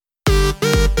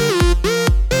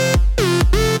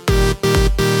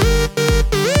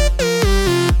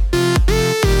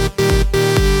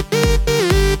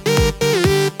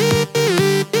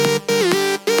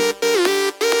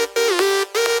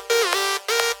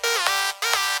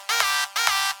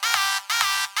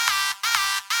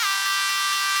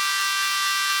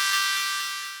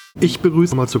Ich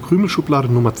begrüße mal zur Krümelschublade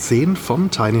Nummer 10 vom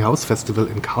Tiny House Festival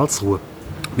in Karlsruhe.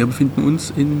 Wir befinden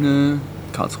uns in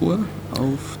Karlsruhe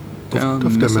auf der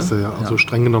Messe. Ja. Also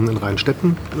streng genommen in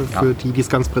Rheinstetten, für die es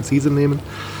ganz präzise nehmen.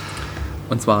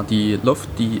 Und zwar die Loft,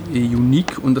 die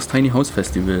Unique und das Tiny House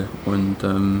Festival. Und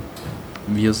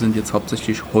wir sind jetzt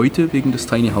hauptsächlich heute wegen des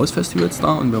Tiny House Festivals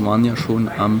da und wir waren ja schon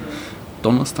am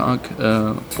Donnerstag,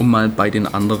 um mal bei den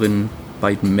anderen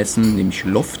beiden Messen, nämlich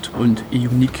Loft und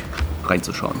Unique,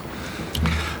 reinzuschauen.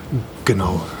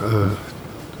 Genau.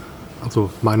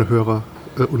 Also meine Hörer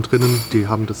und drinnen, die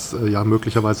haben das ja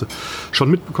möglicherweise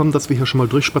schon mitbekommen, dass wir hier schon mal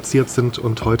durchspaziert sind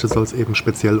und heute soll es eben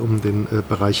speziell um den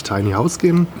Bereich Tiny House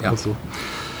gehen. Ja. Also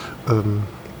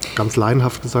ganz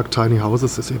laienhaft gesagt, Tiny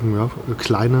Houses ist eben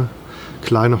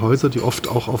kleine Häuser, die oft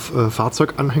auch auf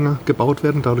Fahrzeuganhänger gebaut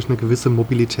werden, dadurch eine gewisse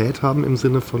Mobilität haben im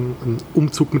Sinne von ein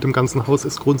Umzug mit dem ganzen Haus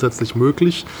ist grundsätzlich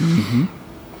möglich. Mhm.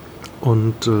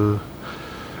 Und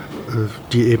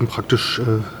die eben praktisch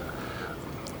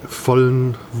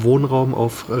vollen Wohnraum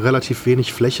auf relativ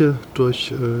wenig Fläche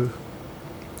durch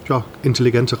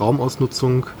intelligente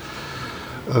Raumausnutzung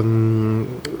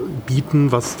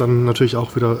bieten, was dann natürlich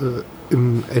auch wieder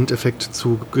im Endeffekt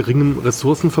zu geringem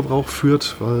Ressourcenverbrauch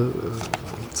führt, weil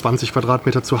 20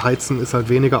 Quadratmeter zu heizen ist halt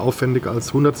weniger aufwendig als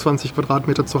 120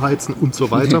 Quadratmeter zu heizen und so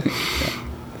weiter.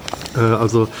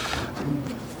 Also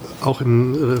auch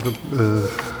im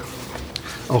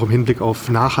Hinblick auf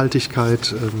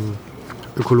Nachhaltigkeit,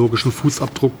 ökologischen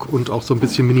Fußabdruck und auch so ein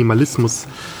bisschen Minimalismus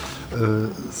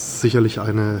sicherlich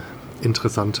eine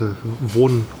interessante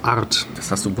Wohnart.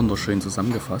 Das hast du wunderschön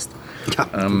zusammengefasst. Ja,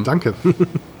 danke.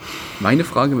 Meine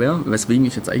Frage wäre, weswegen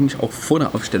ich jetzt eigentlich auch vor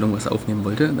der Aufstellung was aufnehmen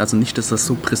wollte, also nicht, dass das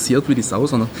so pressiert wie die Sau,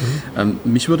 sondern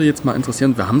mich würde jetzt mal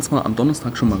interessieren, wir haben zwar am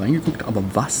Donnerstag schon mal reingeguckt, aber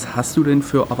was hast du denn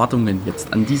für Erwartungen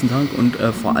jetzt an diesen Tag und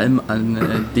vor allem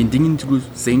an den Dingen, die du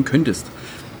sehen könntest?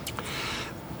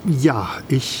 Ja,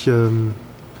 ich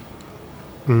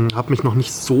habe mich noch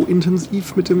nicht so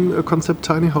intensiv mit dem Konzept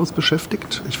Tiny House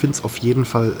beschäftigt. Ich finde es auf jeden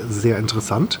Fall sehr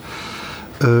interessant.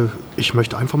 Ich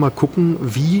möchte einfach mal gucken,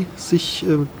 wie sich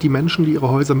die Menschen, die ihre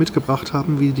Häuser mitgebracht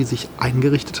haben, wie die sich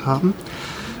eingerichtet haben.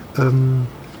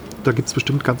 Da gibt es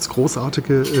bestimmt ganz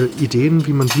großartige Ideen,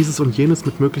 wie man dieses und jenes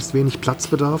mit möglichst wenig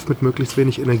Platzbedarf, mit möglichst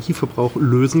wenig Energieverbrauch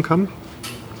lösen kann.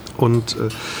 Und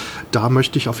da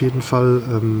möchte ich auf jeden Fall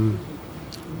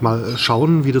mal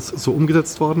schauen, wie das so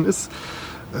umgesetzt worden ist.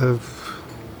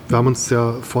 Wir haben uns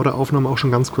ja vor der Aufnahme auch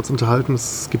schon ganz kurz unterhalten.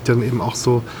 Es gibt ja eben auch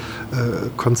so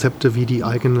Konzepte wie die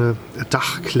eigene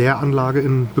Dachkläranlage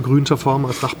in begrünter Form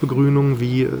als Dachbegrünung,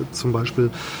 wie zum Beispiel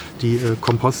die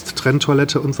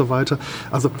Kompost-Trenntoilette und so weiter.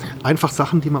 Also einfach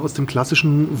Sachen, die man aus dem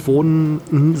klassischen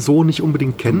Wohnen so nicht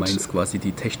unbedingt kennt. Du meinst quasi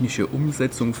die technische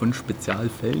Umsetzung von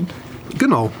Spezialfällen?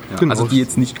 Genau, ja, genau. Also die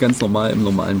jetzt nicht ganz normal im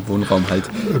normalen Wohnraum halt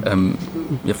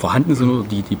vorhanden sind oder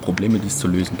die Probleme, die es zu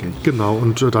lösen gilt. Genau,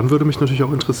 und dann würde mich natürlich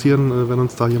auch interessieren, wenn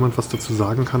uns da jemand was dazu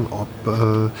sagen kann, ob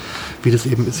wie das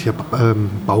eben ist hier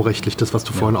baurechtlich, das, was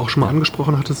du vorhin auch schon mal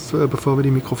angesprochen hattest, bevor wir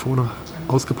die Mikrofone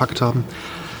ausgepackt haben.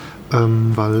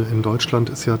 Weil in Deutschland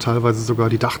ist ja teilweise sogar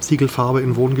die Dachziegelfarbe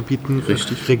in Wohngebieten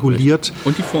reguliert. Richtig.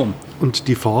 Und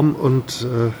die Form. Und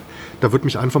da würde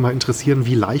mich einfach mal interessieren,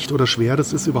 wie leicht oder schwer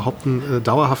das ist, überhaupt einen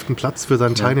dauerhaften Platz für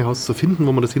sein Tiny House zu finden,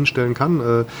 wo man das hinstellen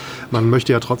kann. Man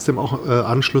möchte ja trotzdem auch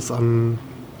Anschluss an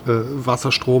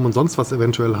Wasser, Strom und sonst was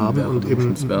eventuell haben und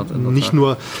eben nicht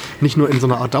nur in so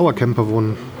einer Art Dauercamper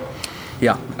wohnen.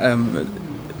 Ja,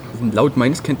 laut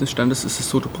meines Kenntnisstandes ist es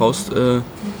so, du brauchst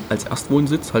als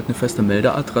Erstwohnsitz halt eine feste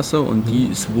Meldeadresse und die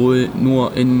ist wohl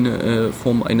nur in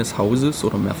Form eines Hauses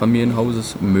oder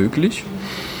Mehrfamilienhauses möglich.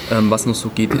 Was noch so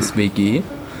geht, ist WG.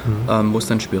 Wo es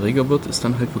dann schwieriger wird, ist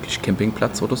dann halt wirklich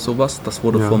Campingplatz oder sowas. Das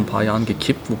wurde vor ein paar Jahren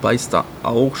gekippt, wobei es da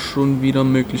auch schon wieder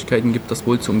Möglichkeiten gibt, das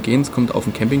wohl zu umgehen. Es kommt auf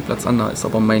den Campingplatz an, da ist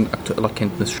aber mein aktueller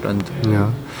Kenntnisstand.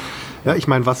 Ja, ich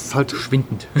meine, was halt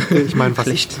schwindend. Ich meine,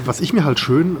 was ich mir halt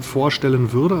schön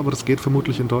vorstellen würde, aber das geht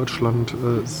vermutlich in Deutschland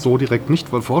so direkt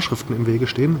nicht, weil Vorschriften im Wege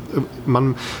stehen.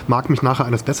 Man mag mich nachher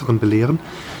eines Besseren belehren,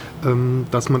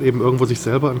 dass man eben irgendwo sich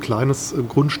selber ein kleines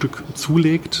Grundstück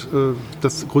zulegt,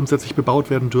 das grundsätzlich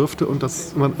bebaut werden dürfte und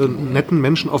dass man einen netten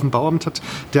Menschen auf dem Bauamt hat,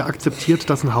 der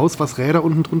akzeptiert, dass ein Haus, was Räder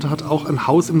unten drunter hat, auch ein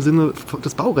Haus im Sinne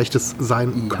des Baurechtes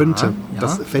sein könnte.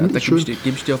 Das fände ich schön. Da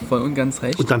gebe ich dir voll und ganz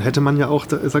recht. Und dann hätte man ja auch,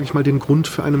 sage ich mal, den Grund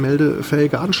für eine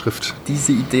meldefähige Anschrift.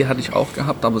 Diese Idee hatte ich auch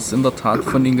gehabt, aber es ist in der Tat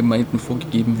von den Gemeinden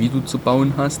vorgegeben, wie du zu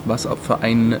bauen hast, was auch für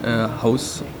ein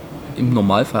Haus im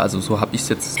Normalfall, also so habe ich es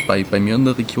jetzt bei mir in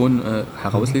der Region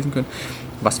herauslesen können,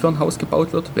 was für ein Haus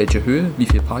gebaut wird, welche Höhe, wie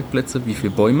viele Parkplätze, wie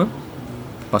viele Bäume,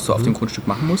 was du auf dem Grundstück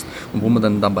machen musst und wo wir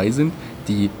dann dabei sind,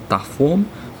 die Dachform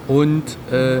Und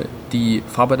die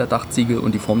Farbe der Dachziegel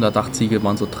und die Form der Dachziegel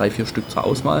waren so 3-4 Stück zur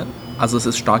Auswahl. Also es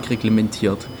ist stark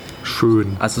reglementiert.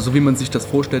 Schön. Also so wie man sich das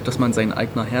vorstellt, dass man sein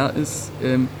eigener Herr ist,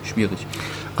 schwierig.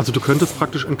 Also du könntest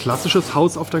praktisch ein klassisches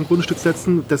Haus auf dein Grundstück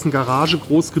setzen, dessen Garage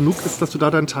groß genug ist, dass du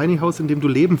da dein Tiny House, in dem du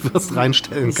leben wirst,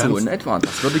 reinstellen kannst. So in etwa,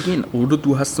 das würde gehen. Oder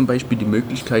du hast zum Beispiel die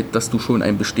Möglichkeit, dass du schon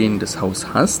ein bestehendes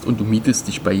Haus hast und du mietest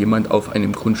dich bei jemand auf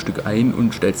einem Grundstück ein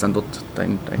und stellst dann dort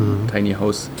dein Tiny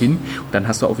House hin. Und dann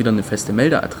hast du auch wieder eine feste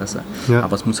Meldeadresse. Ja.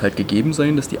 Aber es muss halt gegeben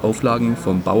sein, dass die Auflagen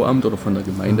vom Bauamt oder von der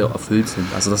Gemeinde erfüllt sind.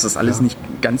 Also das ist alles nicht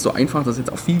ganz so einfach. Das ist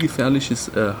jetzt auch viel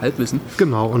gefährliches Halbwissen.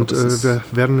 Genau, und wir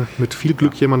werden mit viel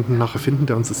Glück jemanden nachher finden,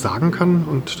 der uns das sagen kann,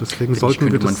 und deswegen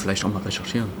sollten wir das... man vielleicht auch mal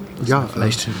recherchieren. Ja,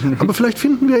 aber vielleicht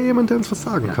finden wir jemanden, der uns was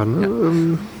sagen kann.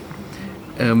 Ne?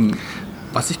 Ja.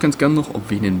 Was ich ganz gern noch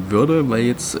erwähnen würde, weil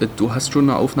jetzt, du hast schon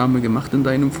eine Aufnahme gemacht in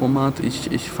deinem Format,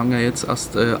 ich fange ja jetzt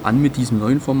erst an mit diesem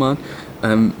neuen Format.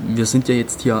 Wir sind ja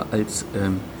jetzt hier als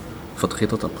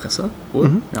Vertreter der Presse,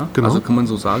 oder? Ja? Genau. Also kann man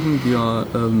so sagen, wir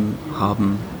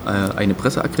haben eine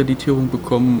Presseakkreditierung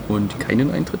bekommen und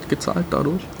keinen Eintritt gezahlt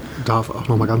dadurch. Darf auch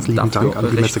nochmal ganz lieben Dank an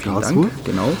die Messe Karlsruhe.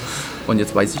 Genau. Und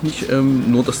jetzt weiß ich nicht,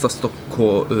 nur dass das doch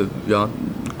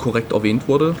korrekt erwähnt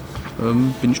wurde,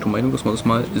 bin ich der Meinung, dass man das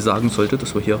mal sagen sollte,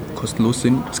 dass wir hier kostenlos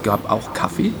sind. Es gab auch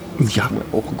Kaffee,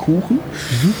 auch Kuchen.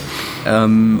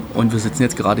 Und wir sitzen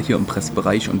jetzt gerade hier im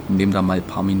Pressebereich und nehmen da mal ein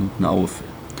paar Minuten auf.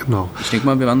 Genau. Ich denke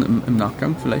mal, wir werden im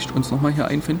Nachgang vielleicht uns nochmal hier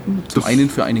einfinden. Zum einen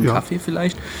für einen Kaffee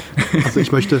vielleicht. Also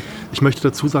ich möchte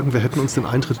dazu sagen, wir hätten uns den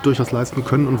Eintritt durchaus leisten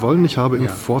können und wollen. Ich habe im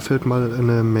Vorfeld mal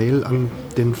eine Mail an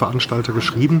den Veranstalter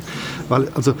geschrieben, weil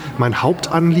also mein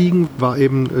Hauptanliegen war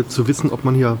eben zu wissen, ob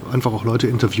man hier einfach auch Leute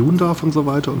interviewen darf und so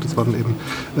weiter. Und das war dann eben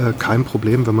kein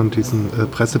Problem, wenn man diesen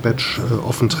Pressebadge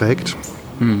offen trägt.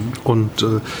 Und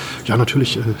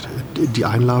natürlich die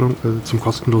Einladung zum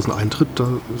kostenlosen Eintritt, da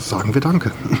sagen wir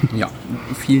Danke. Ja,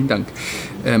 vielen Dank.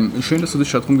 Schön, dass du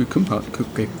dich darum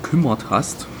gekümmert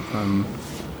hast.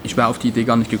 Ich wäre auf die Idee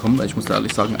gar nicht gekommen, weil ich muss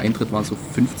ehrlich sagen, Eintritt waren so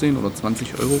 15 oder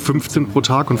 20 Euro. 15 pro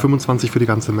Tag und 25 für die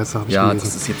ganze Messe, habe ich gelesen.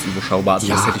 Das ist jetzt überschaubar. Also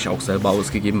das hätte ich auch selber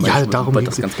ausgegeben, weil darum wollte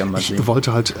das ganz gerne mal sehen. Ich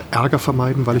wollte halt Ärger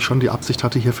vermeiden, weil ich schon die Absicht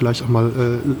hatte, hier vielleicht auch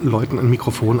mal Leuten ein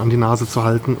Mikrofon an die Nase zu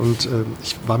halten. Und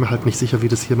ich war mir halt nicht sicher, wie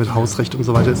das hier mit Hausrecht und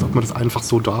so weiter ist, ob man das einfach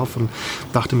so darf. Und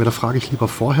dachte mir, da frage ich lieber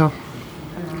vorher,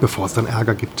 bevor es dann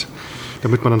Ärger gibt.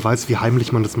 Damit man dann weiß, wie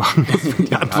heimlich man das machen muss. Ich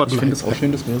finde es auch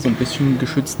schön, dass wir so ein bisschen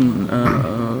geschützten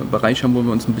Bereich haben, wo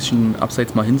wir uns ein bisschen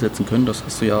abseits mal hinsetzen können. Das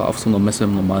hast du ja auf so einer Messe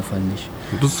im Normalfall nicht.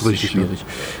 Das ist richtig schwierig.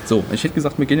 So, ich hätte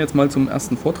gesagt, wir gehen jetzt mal zum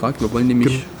ersten Vortrag. Wir wollen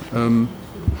nämlich,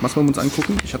 was wollen wir uns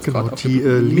angucken? Ich habe gerade die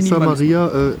Lisa Maria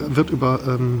wird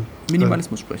über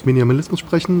Minimalismus sprechen. Minimalismus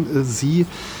sprechen. Sie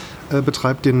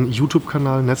betreibt den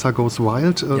YouTube-Kanal Nessa Goes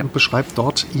Wild und beschreibt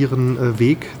dort ihren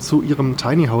Weg zu ihrem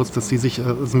Tiny House, das sie sich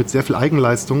mit sehr viel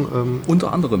Eigenleistung...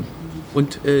 Unter anderem.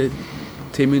 Und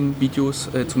Themen, Videos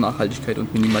zur Nachhaltigkeit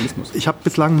und Minimalismus. Ich habe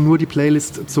bislang nur die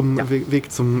Playlist zum Weg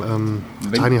zum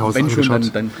Tiny House angeschaut.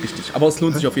 Schon, dann richtig. Aber es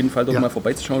lohnt sich auf jeden Fall, dort mal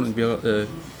vorbeizuschauen, und wir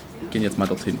gehen jetzt mal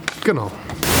dorthin. Genau.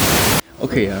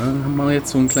 Okay, dann haben wir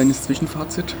jetzt so ein kleines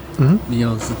Zwischenfazit.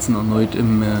 Wir sitzen erneut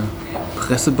im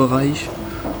Pressebereich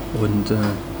und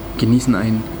genießen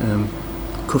ein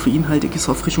koffeinhaltiges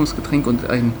Erfrischungsgetränk und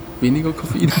ein weniger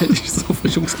koffeinhaltiges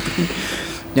Erfrischungsgetränk.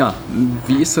 Ja,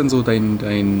 wie ist denn so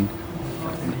dein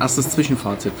erstes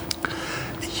Zwischenfazit?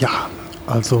 Ja,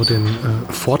 also den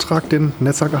Vortrag, den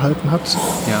Nessa gehalten hat.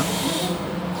 Ja.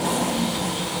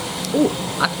 Oh,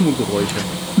 Atmogeräusche.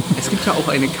 Es gibt ja auch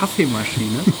eine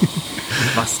Kaffeemaschine,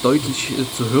 was deutlich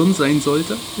zu hören sein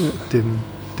sollte.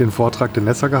 Den Vortrag, den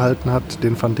Nessa gehalten hat,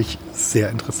 den fand ich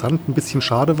sehr interessant. Ein bisschen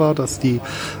schade war, dass die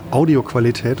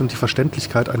Audioqualität und die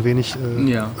Verständlichkeit ein wenig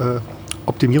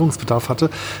Optimierungsbedarf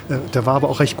hatte. Der war aber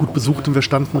auch recht gut besucht und wir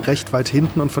standen recht weit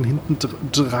hinten und von hinten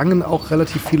drangen auch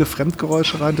relativ viele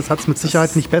Fremdgeräusche rein. Das hat es mit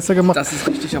Sicherheit nicht besser gemacht. Das ist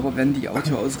richtig, aber wenn die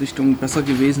Audioausrichtung besser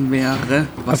gewesen wäre,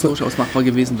 was durchaus machbar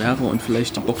gewesen wäre und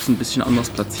vielleicht die Box ein bisschen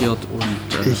anders platziert.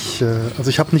 Und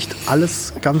ich habe nicht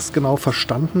alles ganz genau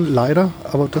verstanden, leider,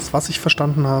 aber das, was ich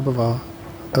verstanden habe,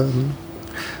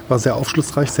 war sehr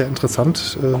aufschlussreich, sehr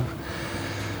interessant.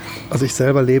 Also ich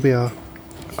selber lebe ja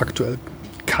aktuell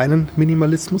keinen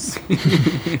Minimalismus.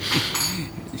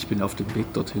 Ich bin auf dem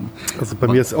Weg dorthin. Also bei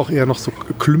mir ist auch eher noch so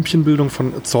Klümpchenbildung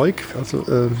von Zeug. Also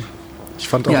ich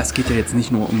fand auch... Ja, es geht ja jetzt nicht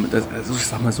nur um, also ich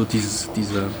sag mal so, diese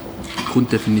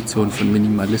Grunddefinition von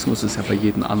Minimalismus ist ja bei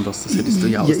jedem anders. Das hättest du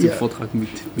ja aus dem Vortrag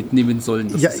mitnehmen sollen.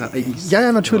 Das ist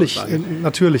ja,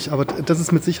 natürlich. Aber das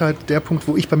ist mit Sicherheit der Punkt,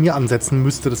 wo ich bei mir ansetzen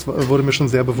müsste. Das wurde mir schon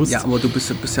sehr bewusst. Ja, aber du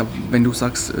bist ja, wenn du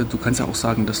sagst, du kannst ja auch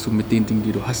sagen, dass du mit den Dingen,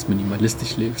 die du hast,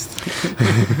 minimalistisch lebst.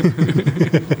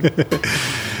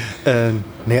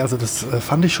 Also das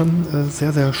fand ich schon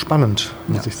sehr, sehr spannend,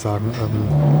 muss ich sagen.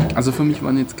 Also für mich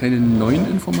waren jetzt keine neuen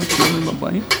Informationen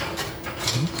dabei.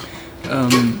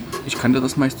 Ich kannte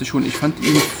das meiste schon. Ich fand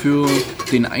ihn für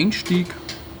den Einstieg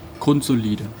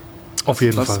grundsolide. Auf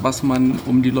jeden Fall. Das, was man,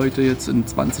 um die Leute jetzt in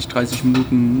 20, 30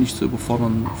 Minuten nicht zu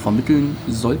überfordern, vermitteln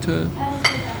sollte,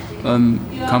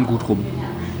 kam gut rum.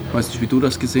 Ich weiß nicht, wie du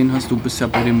das gesehen hast. Du bist ja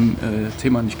bei dem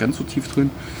Thema nicht ganz so tief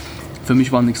drin. Für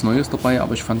mich war nichts Neues dabei,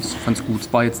 aber ich fand's gut.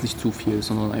 Es war jetzt nicht zu viel,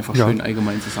 sondern einfach schön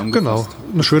allgemein zusammengefasst.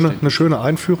 Genau, eine schöne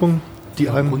Einführung.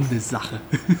 Eine runde Sache.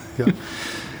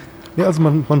 Ja, also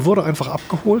man wurde einfach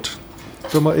abgeholt,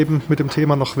 wenn man eben mit dem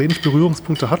Thema noch wenig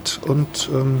Berührungspunkte hat. Und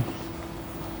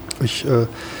mir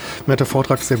hat der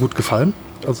Vortrag sehr gut gefallen.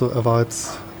 Also er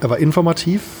war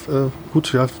informativ.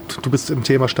 Gut, ja, du bist im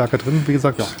Thema stärker drin, wie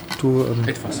gesagt. Ja,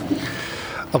 etwas.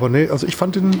 Aber also ich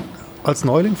fand ihn als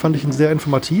Neuling sehr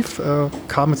informativ,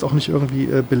 kam jetzt auch nicht irgendwie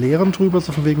belehrend drüber,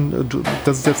 so von wegen,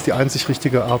 das ist jetzt die einzig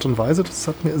richtige Art und Weise. Das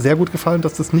hat mir sehr gut gefallen,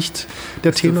 dass das nicht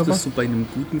der Tenor war. Das dürftest du bei einem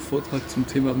guten Vortrag zum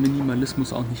Thema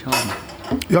Minimalismus auch nicht haben.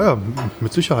 Ja,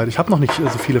 mit Sicherheit. Ich habe noch nicht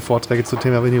so viele Vorträge zum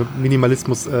Thema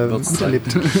Minimalismus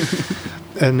miterlebt.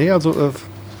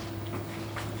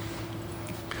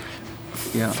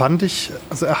 Fand ich,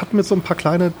 also er hat mir so ein paar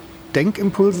kleine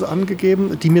Denkimpulse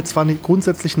angegeben, die mir zwar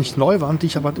grundsätzlich nicht neu waren, die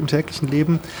ich aber im täglichen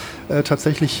Leben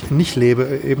tatsächlich nicht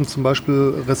lebe. Eben zum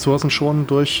Beispiel Ressourcen schonen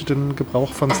durch den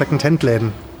Gebrauch von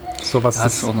Second-Hand-Läden. Das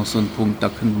ist auch noch so ein Punkt, da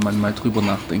könnte man mal drüber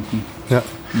nachdenken. Ja.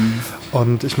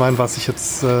 Und ich meine, was ich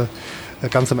jetzt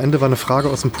ganz am Ende war eine Frage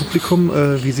aus dem Publikum,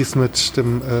 wie sie es mit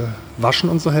dem Waschen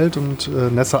und so hält. Und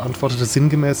Nessa antwortete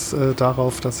sinngemäß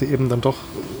darauf, dass sie eben dann doch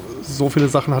so viele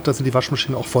Sachen hat, dass sie die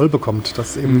Waschmaschine auch voll bekommt,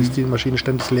 dass eben nicht die Maschine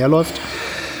ständig leer läuft.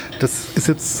 Das ist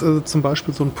jetzt zum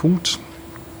Beispiel so ein Punkt,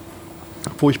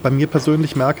 wo ich bei mir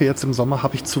persönlich merke, jetzt im Sommer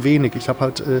habe ich zu wenig. Ich habe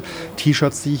halt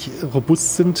T-Shirts, die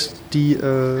robust sind, die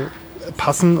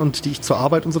passen und die ich zur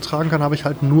Arbeit und so tragen kann, habe ich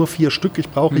halt nur 4 Stück. Ich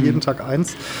brauche jeden Tag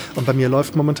 1. Und bei mir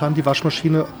läuft momentan die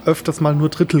Waschmaschine öfters mal nur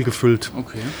Drittel gefüllt.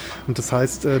 Okay. Und das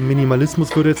heißt,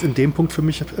 Minimalismus würde jetzt in dem Punkt für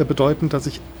mich bedeuten, dass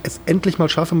ich es endlich mal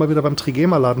schaffe, mal wieder beim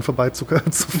Trigema-Laden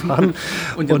vorbeizufahren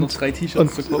und noch 3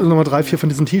 T-Shirts zu kaufen. Und nochmal 3, 4 von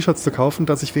diesen T-Shirts zu kaufen,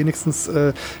 dass ich wenigstens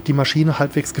die Maschine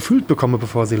halbwegs gefüllt bekomme,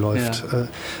 bevor sie läuft. Ja.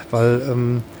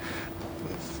 Weil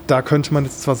da könnte man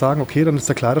jetzt zwar sagen, okay, dann ist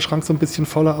der Kleiderschrank so ein bisschen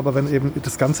voller, aber wenn eben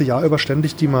das ganze Jahr über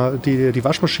ständig die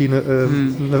Waschmaschine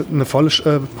eine volle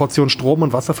Portion Strom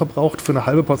und Wasser verbraucht für eine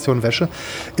halbe Portion Wäsche,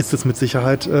 ist das mit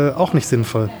Sicherheit auch nicht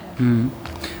sinnvoll.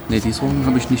 Nee, die Sorgen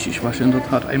habe ich nicht. Ich wasche in der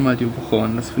Tat einmal die Woche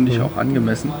und das finde ich auch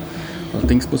angemessen.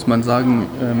 Allerdings muss man sagen,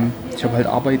 ich habe halt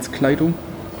Arbeitskleidung,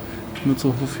 die mir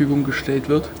zur Verfügung gestellt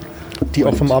wird. Die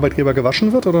auch vom Arbeitgeber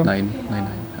gewaschen wird, oder? Nein.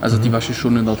 Also die wasche ich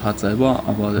schon in der Tat selber,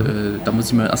 aber da muss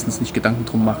ich mir erstens nicht Gedanken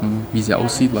drum machen, wie sie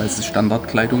aussieht, weil es ist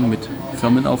Standardkleidung mit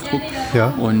Firmenaufdruck. Ja.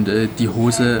 Und die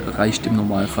Hose reicht im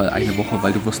Normalfall eine Woche,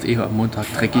 weil du wirst am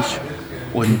Montag dreckig.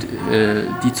 Und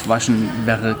die zu waschen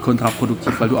wäre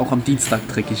kontraproduktiv, weil du auch am Dienstag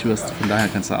dreckig wirst. Von daher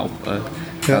kannst du auch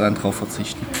dann drauf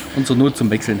verzichten. Und zur Not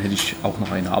zum Wechseln hätte ich auch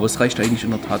noch eine. Aber es reicht eigentlich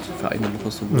in der Tat für eine Woche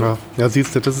so. Ja,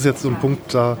 siehst du, das ist jetzt so ein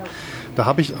Punkt, da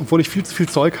habe ich, obwohl ich viel zu viel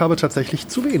Zeug habe, tatsächlich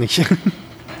zu wenig.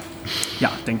 Ja,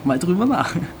 denk mal drüber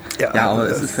nach. Ja, aber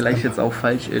es ist vielleicht jetzt auch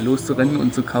falsch, loszurennen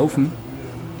und zu kaufen,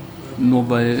 nur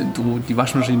weil du die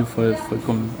Waschmaschine voll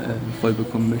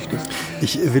bekommen möchtest.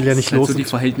 Ich will ja nicht los. So die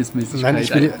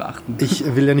Verhältnismäßigkeit beachten.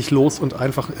 Ich will ja nicht los und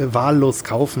einfach wahllos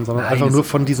kaufen, sondern einfach nur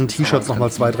von diesen T-Shirts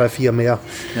nochmal 2, 3, 4 mehr.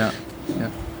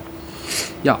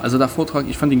 Ja, also der Vortrag,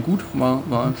 ich fand ihn gut,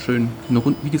 war schön.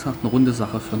 Wie gesagt, eine runde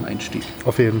Sache für einen Einstieg.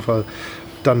 Auf jeden Fall.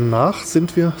 Danach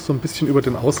sind wir so ein bisschen über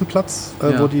den Außenplatz,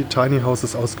 wo die Tiny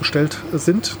Houses ausgestellt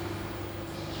sind,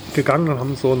 gegangen und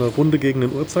haben so eine Runde gegen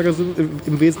den Uhrzeigersinn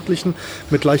im Wesentlichen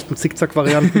mit leichten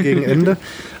Zickzack-Varianten gegen Ende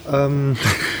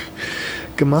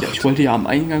gemacht. Ja, ich wollte ja am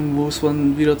Eingang, wo es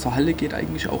dann wieder zur Halle geht,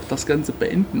 eigentlich auch das Ganze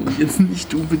beenden und jetzt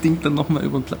nicht unbedingt dann nochmal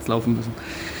über den Platz laufen müssen.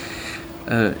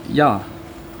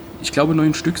 Ich glaube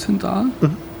 9 Stück sind da,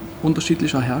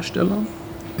 unterschiedlicher Hersteller.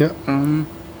 Ja.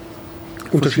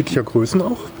 Unterschiedlicher Größen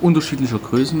auch? Unterschiedlicher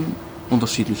Größen,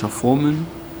 unterschiedlicher Formen.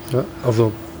 Ja,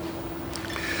 also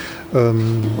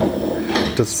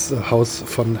das Haus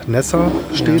von Nessa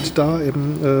steht da,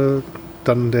 eben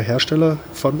dann der Hersteller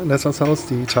von Nessas Haus,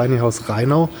 die Tiny House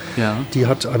Rheinau. Ja. Die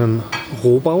hat einen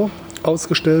Rohbau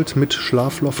ausgestellt mit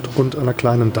Schlafloft und einer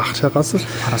kleinen Dachterrasse.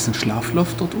 War das ein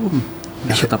Schlafloft dort oben?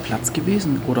 Wäre da Platz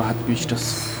gewesen? Oder hat mich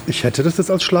das... Ich hätte das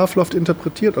jetzt als Schlafloft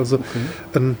interpretiert. Also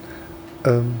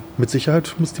mit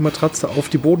Sicherheit muss die Matratze auf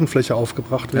die Bodenfläche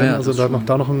aufgebracht werden. Ja, also da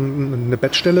noch eine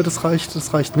Bettstelle, das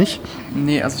reicht nicht.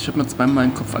 Nee, also ich habe mir zweimal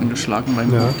den Kopf angeschlagen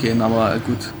beim Hochgehen, aber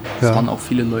gut, es waren auch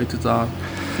viele Leute da.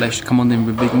 Vielleicht kann man den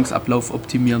Bewegungsablauf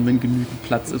optimieren, wenn genügend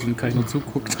Platz ist und keiner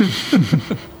zuguckt.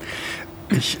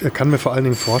 Ich kann mir vor allen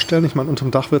Dingen vorstellen, ich meine, unterm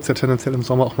Dach wird es ja tendenziell im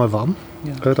Sommer auch mal warm.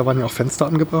 Ja. Da waren ja auch Fenster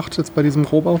angebracht jetzt bei diesem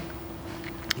Rohbau.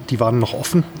 Die waren noch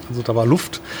offen, also da war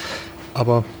Luft.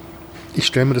 Aber ich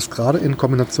stelle mir das gerade in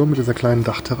Kombination mit dieser kleinen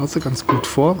Dachterrasse ganz gut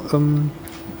vor,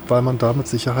 weil man da mit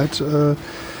Sicherheit,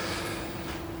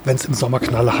 wenn es im Sommer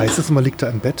knallheiß ist und man liegt da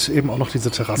im Bett, eben auch noch diese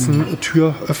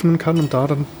Terrassentür öffnen kann und da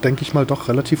dann, denke ich mal, doch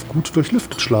relativ gut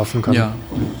durchlüftet schlafen kann. Ja.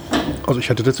 Also ich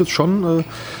hätte das jetzt schon...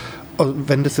 Also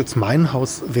wenn das jetzt mein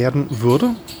Haus werden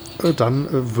würde, dann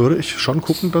würde ich schon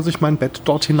gucken, dass ich mein Bett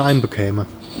dort hinein bekäme.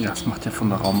 Ja, das macht ja von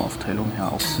der Raumaufteilung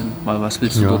her auch Sinn. Weil was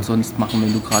willst du dort sonst machen,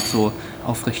 wenn du gerade so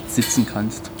aufrecht sitzen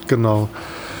kannst? Genau.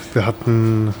 Wir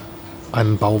hatten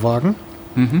einen Bauwagen.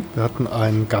 Wir hatten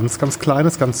ein ganz, ganz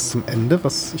kleines, ganz zum Ende,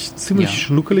 was ich ziemlich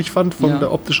schnuckelig fand von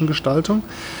der optischen Gestaltung.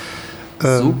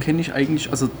 So kenne ich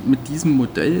eigentlich, also mit diesem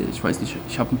Modell, ich weiß nicht,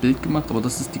 ich habe ein Bild gemacht, aber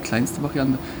das ist die kleinste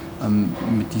Variante,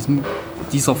 mit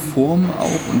dieser Form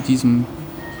auch und diesem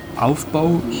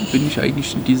Aufbau bin ich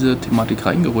eigentlich in diese Thematik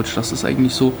reingerutscht. Das ist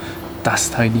eigentlich so das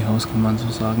Tiny House, kann man so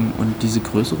sagen. Und diese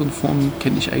größeren Formen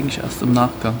kenne ich eigentlich erst im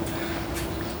Nachgang.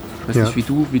 Ich weiß nicht,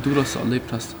 wie du das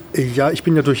erlebt hast. Ja, ich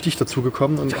bin ja durch dich dazu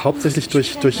gekommen und hauptsächlich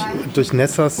durch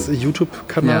Nessas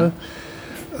YouTube-Kanal. Ja.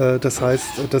 Das heißt,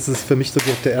 das ist für mich so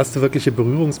der erste wirkliche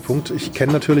Berührungspunkt. Ich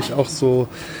kenne natürlich auch so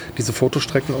diese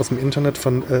Fotostrecken aus dem Internet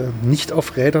von nicht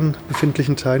auf Rädern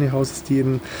befindlichen Tiny Houses, die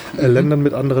in Ländern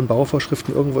mit anderen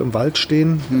Bauvorschriften irgendwo im Wald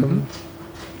stehen,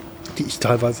 die ich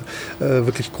teilweise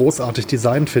wirklich großartig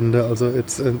designt finde. Also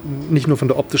jetzt nicht nur von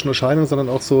der optischen Erscheinung, sondern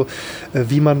auch so,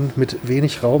 wie man mit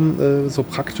wenig Raum so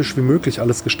praktisch wie möglich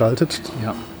alles gestaltet.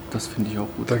 Ja, das finde ich auch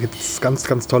gut. Da gibt es ganz,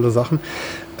 ganz tolle Sachen.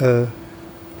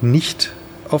 Nicht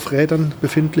auf Rädern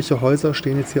befindliche Häuser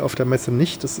stehen jetzt hier auf der Messe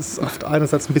nicht. Das ist oft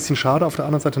einerseits ein bisschen schade, auf der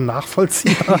anderen Seite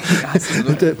nachvollziehbar.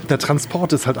 Der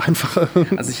Transport ist halt einfach...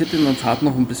 Also ich hätte in der Tat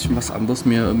noch ein bisschen was anderes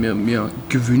mir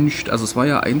gewünscht. Also es war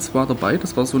ja eins dabei,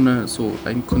 das war so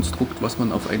ein Konstrukt, was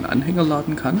man auf einen Anhänger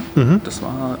laden kann. Das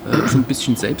war so ein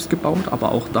bisschen selbst gebaut,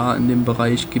 aber auch da in dem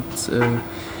Bereich gibt es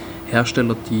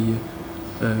Hersteller, die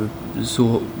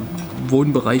so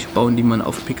Wohnbereiche bauen, die man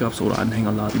auf Pickups oder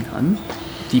Anhänger laden kann,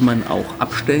 die man auch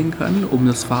abstellen kann, um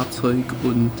das Fahrzeug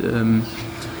und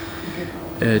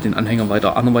den Anhänger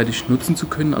anderweitig nutzen zu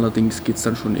können. Allerdings geht es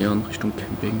dann schon eher in Richtung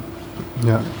Camping.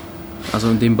 Ja. Also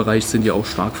in dem Bereich sind die auch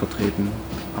stark vertreten.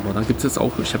 Aber da gibt es jetzt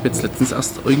auch, ich habe jetzt letztens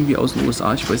erst irgendwie aus den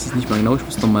USA, ich weiß es nicht mehr genau, ich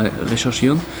muss noch mal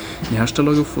recherchieren, einen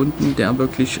Hersteller gefunden, der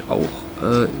wirklich auch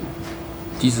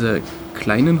diese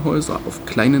kleinen Häuser auf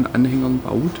kleinen Anhängern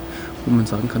baut, wo man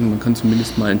sagen kann, man kann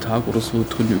zumindest mal einen Tag oder so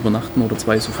drin übernachten oder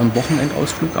zwei, so für einen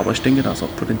Wochenendausflug. Aber ich denke, da ist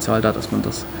auch Potenzial da, dass man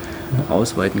das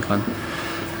ausweiten kann.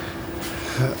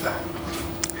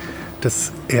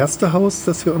 Das erste Haus,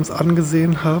 das wir uns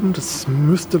angesehen haben, das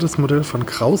müsste das Modell von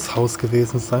Kraus Haus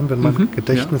gewesen sein, wenn mein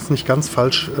Gedächtnis nicht ganz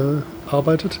falsch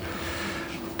arbeitet.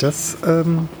 Das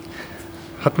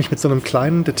hat mich mit so einem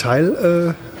kleinen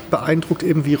Detail beeindruckt,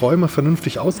 eben wie Räume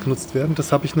vernünftig ausgenutzt werden.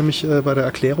 Das habe ich nämlich bei der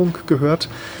Erklärung gehört.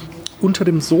 Unter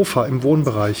dem Sofa im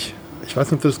Wohnbereich. Ich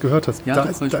weiß nicht, ob du das gehört hast. Ja,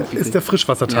 da ist der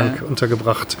Frischwassertank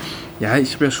untergebracht. Ja,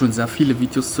 ich habe ja schon sehr viele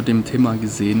Videos zu dem Thema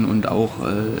gesehen und auch,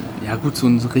 so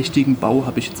einen richtigen Bau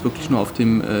habe ich jetzt wirklich nur auf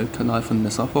dem Kanal von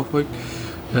Nessa verfolgt.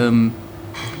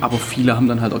 Aber viele haben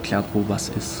dann halt erklärt, wo was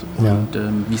ist und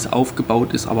wie es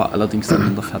aufgebaut ist, aber allerdings dann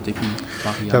in der fertigen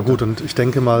Variante. Ja gut, und ich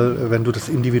denke mal, wenn du das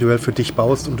individuell für dich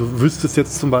baust und du wüsstest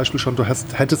jetzt zum Beispiel schon, du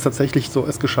hättest tatsächlich so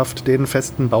es geschafft, den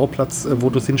festen Bauplatz, wo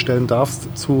du es hinstellen darfst,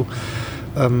 zu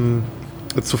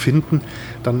finden,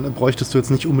 dann bräuchtest du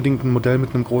jetzt nicht unbedingt ein Modell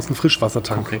mit einem großen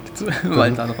Frischwassertank. Korrekt,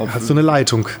 weil darauf hast du eine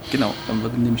Leitung. Genau, dann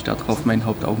würde nämlich darauf mein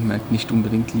Hauptaugenmerk nicht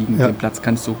unbedingt liegen. Den Platz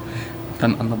kannst du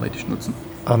dann anderweitig nutzen.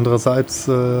 Andererseits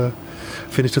finde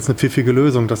ich das eine pfiffige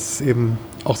Lösung, dass eben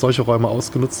auch solche Räume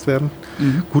ausgenutzt werden.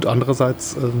 Gut,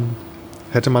 andererseits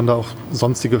hätte man da auch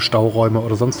sonstige Stauräume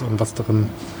oder sonst irgendwas drin.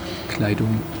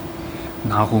 Kleidung,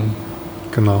 Nahrung.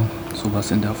 Genau. Sowas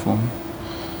in der Form.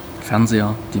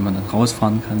 Fernseher, die man dann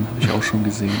rausfahren kann, habe ich auch schon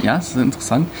gesehen. Ja, es ist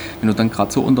interessant, wenn du dann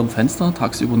gerade so unterm Fenster,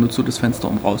 tagsüber nutzt du das Fenster,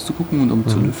 um rauszugucken und um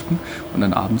zu lüften und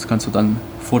dann abends kannst du dann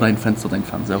vor dein Fenster deinen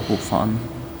Fernseher hochfahren.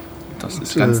 Das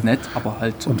ist ganz nett, aber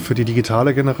halt... Und für die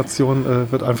digitale Generation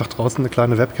wird einfach draußen eine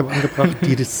kleine Webcam angebracht,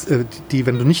 die,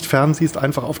 wenn du nicht fernsiehst,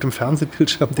 einfach auf dem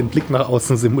Fernsehbildschirm den Blick nach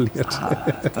außen simuliert.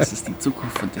 Das ist die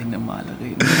Zukunft, von denen wir mal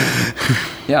reden.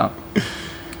 Ja.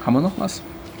 Haben wir noch was?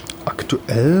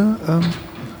 Aktuell?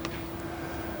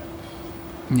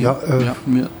 Mir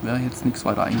wäre jetzt nichts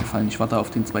weiter eingefallen. Ich warte auf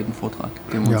den zweiten Vortrag,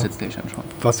 den wir uns jetzt gleich anschauen.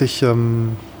 Was ich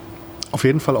auf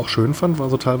jeden Fall auch schön fand, war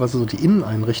so teilweise so die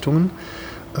Inneneinrichtungen.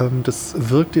 Das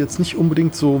wirkte jetzt nicht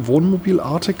unbedingt so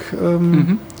wohnmobilartig,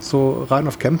 so rein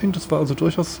auf Camping. Das war also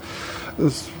durchaus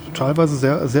teilweise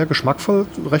sehr, sehr geschmackvoll,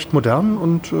 recht modern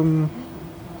und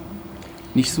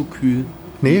nicht so kühl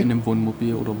wie in einem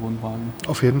Wohnmobil oder Wohnwagen.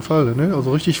 Auf jeden Fall, ne?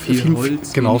 Also richtig viel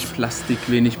Holz, wenig Plastik,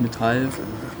 wenig Metall.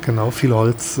 Genau, viel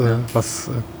Holz, was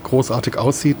großartig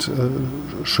aussieht,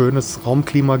 schönes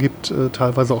Raumklima gibt,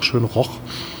 teilweise auch schön roch.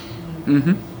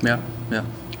 Ja.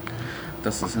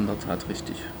 Das ist in der Tat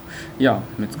richtig. Ja,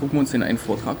 jetzt gucken wir uns den einen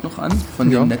Vortrag noch an von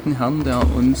dem netten Herrn, der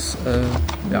uns,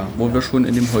 wo wir schon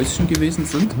in dem Häuschen gewesen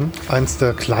sind. Eins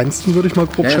der kleinsten, würde ich mal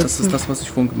grob schätzen. Ja, das ist das, was ich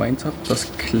vorhin gemeint habe. Das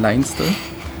kleinste.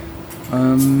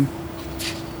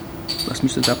 Das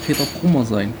müsste der Peter Brummer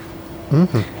sein.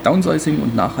 Downsizing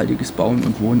und nachhaltiges Bauen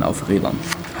und Wohnen auf Rädern.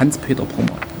 Hans-Peter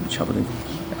Brummer. Ich habe den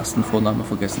ersten Vornamen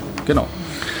vergessen. Genau.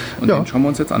 Und den schauen wir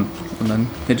uns jetzt an. Und dann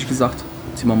hätte ich gesagt,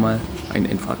 ziehen wir mal ein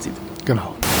Endfazit.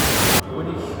 Genau. Und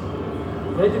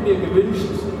ich hätte mir gewünscht,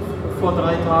 vor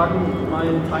 3 Tagen,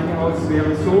 mein Tiny House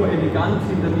wäre so elegant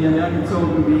hinter mir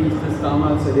hergezogen, wie ich das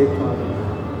damals erlebt habe.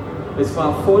 Es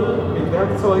war voll mit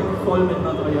Werkzeug, voll mit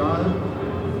Material.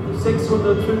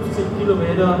 650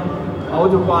 Kilometer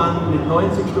Autobahn mit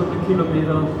 90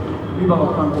 Stundenkilometern,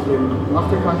 überhaupt kein Problem. Mach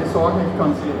dir keine Sorgen, ich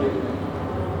kann es dir regeln.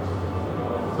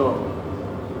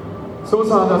 So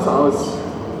sah das aus.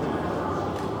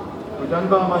 Und dann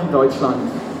waren wir in Deutschland.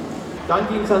 Dann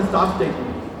ging es ans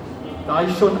Dachdecken. Da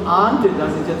ich schon ahnte, dass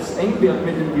es jetzt eng wird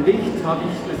mit dem Gewicht, habe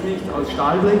ich das nicht aus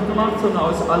Stahlblech gemacht, sondern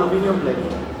aus Aluminiumblech.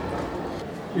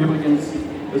 Übrigens,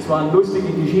 es war eine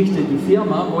lustige Geschichte. Die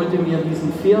Firma wollte mir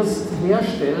diesen First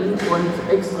herstellen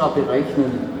und extra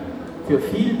berechnen. Für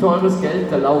viel teures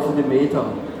Geld der laufende Meter.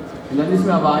 Und dann ist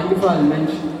mir aber eingefallen,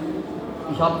 Mensch,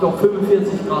 ich habe doch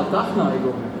 45 Grad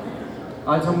Dachneigung.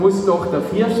 Also muss doch der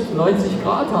First 90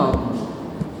 Grad haben.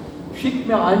 Schickt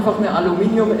mir einfach eine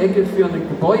Aluminiumecke für eine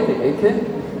Gebäudeecke.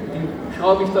 Die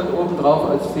schraube ich dann oben drauf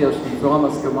als First. So haben wir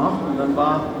es gemacht und dann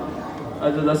war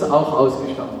also das auch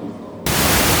ausgestattet.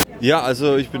 Ja,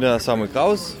 also ich bin der Samuel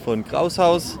Kraus von Kraus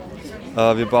Haus.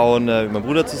 Wir bauen mit meinem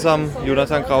Bruder zusammen,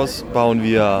 Jonathan Kraus, bauen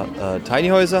wir Tiny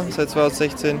Häuser seit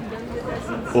 2016.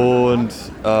 Und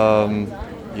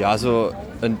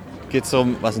geht es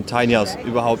darum, was ein Tiny House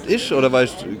überhaupt ist? Oder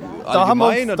weißt du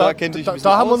allgemein?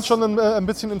 Da haben wir uns schon ein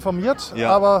bisschen informiert,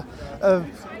 aber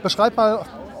beschreib mal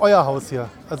euer Haus hier.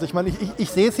 Also ich meine, ich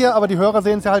sehe es hier, aber die Hörer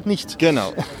sehen es ja halt nicht.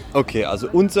 Genau. Okay, also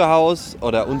unser Haus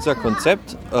oder unser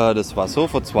Konzept, das war so,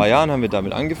 vor 2 Jahren haben wir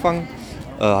damit angefangen.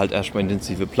 Halt erstmal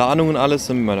intensive Planung und alles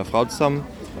mit meiner Frau zusammen.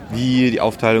 Wie die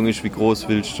Aufteilung ist, wie groß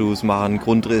willst du es machen,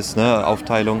 Grundriss, ne,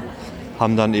 Aufteilung.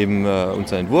 Haben dann eben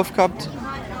unseren Entwurf gehabt,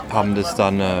 haben das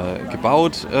dann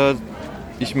gebaut,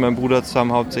 ich und mein Bruder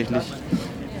zusammen hauptsächlich.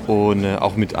 Und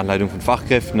auch mit Anleitung von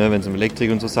Fachkräften, ne, wenn es um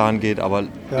Elektrik und so Sachen geht. Aber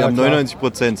wir haben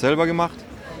 99% selber gemacht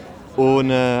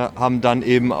und haben dann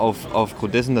eben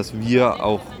aufgrund dessen, dass wir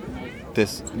auch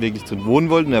das wirklich drin wohnen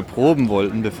wollten, erproben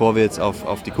wollten, bevor wir jetzt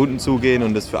auf die Kunden zugehen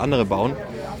und das für andere bauen.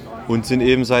 Und sind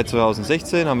eben seit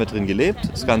 2016, haben wir drin gelebt,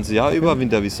 das ganze Jahr über,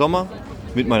 Winter wie Sommer,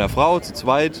 mit meiner Frau zu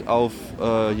zweit auf,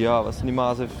 was sind die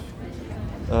Maße?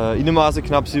 Innenmaße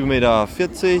knapp 7,40 Meter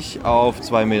auf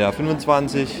 2,25 Meter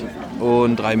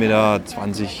und 3,20 Meter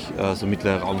so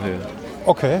mittlere Raumhöhe.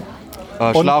 Okay.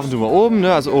 Schlafen tun wir oben,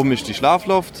 ne? Also oben ist die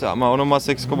Schlafloft, da haben wir auch nochmal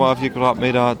 6,4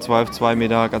 Quadratmeter, 2 auf 2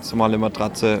 Meter, ganz normale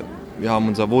Matratze. Wir haben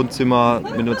unser Wohnzimmer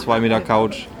mit einer 2 Meter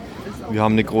Couch. Wir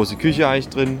haben eine große Küche eigentlich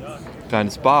drin,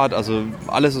 kleines Bad, also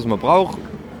alles, was man braucht,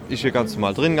 ist hier ganz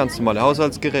normal drin, ganz normale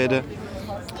Haushaltsgeräte.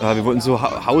 Wir wollten so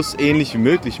hausähnlich wie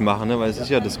möglich machen, ne? Weil es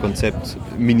ist ja das Konzept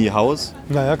Mini-Haus.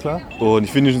 Ja, klar. Und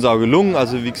ich finde es uns auch gelungen.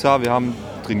 Also wie gesagt, wir haben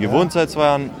drin gewohnt seit 2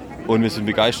 Jahren. Und wir sind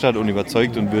begeistert und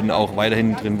überzeugt und würden auch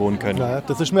weiterhin drin wohnen können. Ja,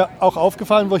 das ist mir auch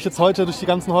aufgefallen, wo ich jetzt heute durch die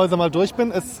ganzen Häuser mal durch bin.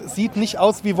 Es sieht nicht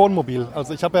aus wie Wohnmobil.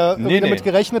 Also ich habe ja damit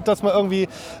gerechnet, dass man irgendwie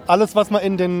alles, was man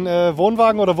in den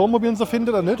Wohnwagen oder Wohnmobilen so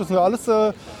findet, das sind ja alles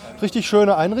richtig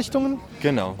schöne Einrichtungen.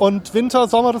 Genau. Und Winter,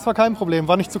 Sommer, das war kein Problem.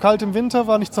 War nicht zu kalt im Winter,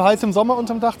 war nicht zu heiß im Sommer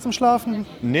unterm Dach zum Schlafen?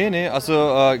 Nee,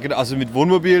 also mit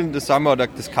Wohnmobilen, das sagen wir,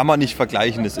 das kann man nicht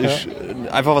vergleichen. Das ist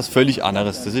einfach was völlig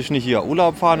anderes. Das ist nicht hier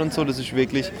Urlaub fahren und so, das ist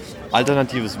wirklich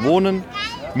alternatives Wohnen,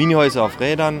 Minihäuser auf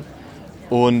Rädern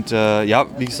Und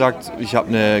wie gesagt, ich habe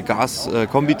eine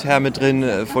Gas-Kombitherme drin,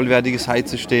 vollwertiges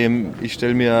Heizsystem. Ich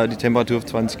stelle mir die Temperatur auf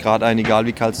 20 Grad ein, egal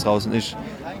wie kalt es draußen ist.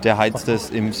 Der heizt es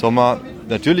im Sommer.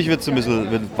 Natürlich wird es ein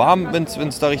bisschen warm, wenn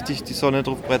es da richtig die Sonne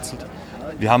drauf brezelt.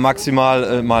 Wir haben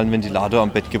maximal mal einen Ventilator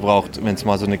am Bett gebraucht, wenn es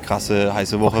mal so eine krasse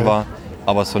heiße Woche war.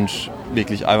 Aber sonst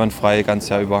wirklich einwandfrei, ganz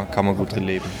Jahr über kann man gut drin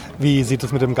leben. Wie sieht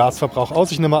es mit dem Gasverbrauch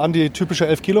aus? Ich nehme mal an, die typische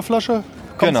 11-Kilo-Flasche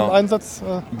kommt zum Einsatz.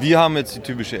 Wir haben jetzt die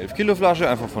typische 11-Kilo-Flasche,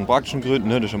 einfach von praktischen Gründen.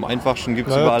 Ne? Das ist am einfachsten, gibt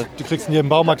es überall. Die kriegst du hier im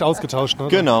Baumarkt ausgetauscht. Ne?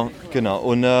 Genau.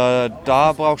 Und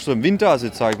da brauchst du im Winter, also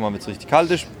jetzt sage ich mal, wenn es richtig kalt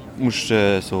ist, musst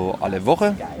du so alle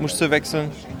Woche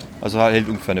wechseln. Also hält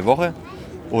ungefähr eine Woche.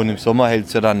 Und im Sommer hält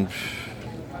es ja dann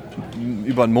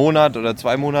über einen Monat oder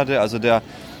 2 Monate. Also der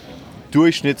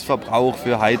Durchschnittsverbrauch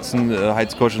für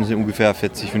Heizkosten sind ungefähr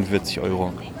 40-45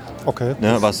 Euro. Okay.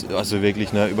 Ne, was also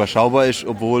wirklich überschaubar ist,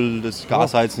 obwohl das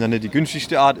Gasheizen ja nicht die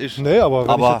günstigste Art ist. Nee, aber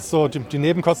wenn ich jetzt so die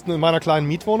Nebenkosten in meiner kleinen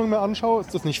Mietwohnung mir anschaue,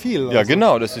 ist das nicht viel. Ja,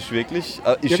 genau, das ist wirklich,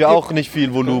 ist auch nicht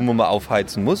viel Volumen, wo man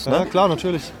aufheizen muss. Ne? Ja, klar,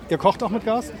 natürlich. Ihr kocht auch mit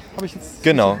Gas? Habe ich jetzt?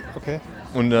 Genau. Okay.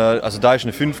 Und also da ist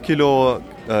eine 5 Kilo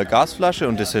Gasflasche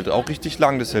und das hält auch richtig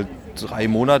lang, das hält 3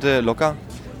 Monate locker.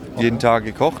 Jeden Tag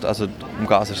gekocht, also im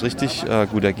Gas ist richtig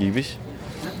gut ergiebig.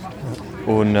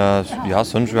 Und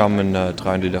sonst, wir haben einen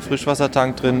 300 Liter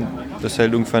Frischwassertank drin, das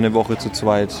hält ungefähr eine Woche zu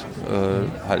zweit.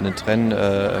 Halt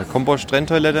eine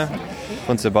Kompost-Trenntoilette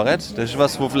von Separett. Das ist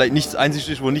was, wo vielleicht nichts einzig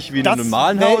ist, wo nicht wie in einem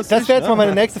normalen Haus ist. Das wäre jetzt mal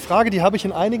meine nächste Frage, die habe ich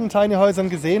in einigen Tiny Häusern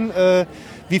gesehen.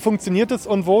 Wie funktioniert das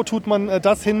und wo tut man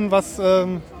das hin, was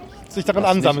sich darin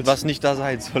ansammelt? Was nicht da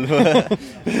sein soll.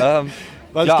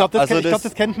 Weil ich glaube,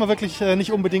 das kennt man wirklich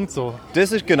nicht unbedingt so.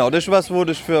 Das ist was, wo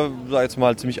das für, sag jetzt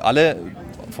mal, ziemlich alle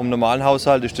vom normalen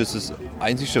Haushalt ist das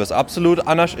Einzige, was absolut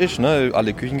anders ist. Ne?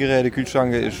 Alle Küchengeräte,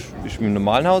 Kühlschrank ist im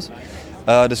normalen Haus.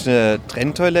 Das ist eine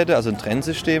Trenntoilette, also ein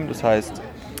Trennsystem. Das heißt,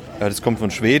 das kommt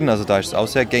von Schweden, also da ist es auch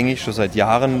sehr gängig, schon seit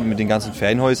Jahren mit den ganzen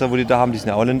Ferienhäusern, wo die da haben, die sind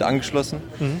ja auch nicht angeschlossen.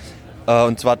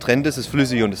 Und zwar trennt es das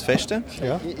Flüssige und das Feste.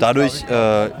 Ja. Dadurch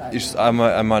ist es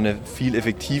einmal eine viel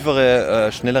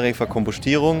effektivere, schnellere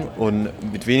Verkompostierung und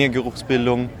mit weniger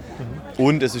Geruchsbildung.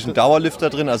 Und es ist ein Dauerlüfter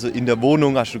drin, also in der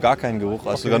Wohnung hast du gar keinen Geruch,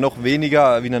 also sogar noch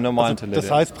weniger wie in einer normalen Toilette.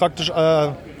 Das heißt praktisch,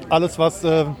 alles was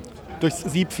durchs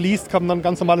Sieb fließt, kommt dann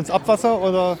ganz normal ins Abwasser,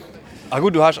 oder?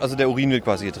 Gut, du hast, also der Urin wird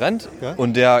quasi getrennt, ja?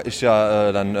 Und der ist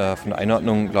ja dann von der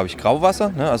Einordnung, glaube ich, Grauwasser.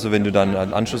 Ne? Also wenn du dann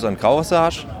einen Anschluss an Grauwasser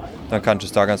hast, dann kannst du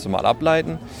es da ganz normal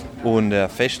ableiten. Und der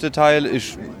feste Teil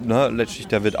ist, letztlich,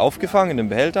 der wird aufgefangen in den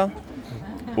Behälter.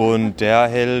 Und der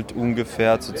hält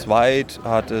ungefähr zu zweit,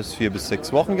 hat es 4 bis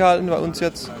 6 Wochen gehalten bei uns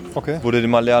jetzt. Okay. Wo du den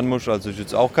mal lernen musst, also ist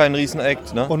jetzt auch kein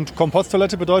Riesenakt. Ne? Und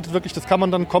Komposttoilette bedeutet wirklich, das kann man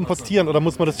dann kompostieren oder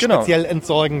muss man das speziell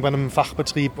entsorgen bei einem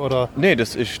Fachbetrieb? Oder? Nee,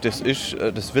 das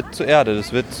wird zur Erde.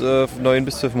 Das wird 9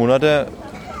 bis 12 Monate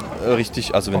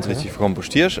richtig, also wenn es richtig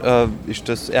verkompostierst, ist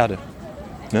das Erde.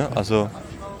 Ne? Also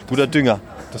guter Dünger.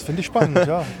 Das finde ich spannend,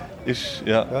 ja.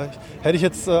 Ja, hätte ich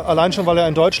jetzt allein schon, weil ja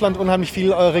in Deutschland unheimlich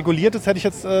viel reguliert ist, hätte ich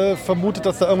jetzt vermutet,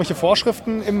 dass da irgendwelche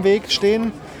Vorschriften im Weg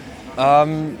stehen?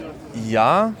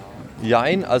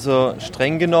 Also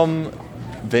streng genommen,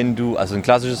 wenn du, also ein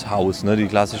klassisches Haus, ne, die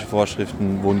klassischen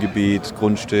Vorschriften, Wohngebiet,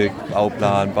 Grundstück,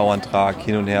 Bauplan, Bauantrag,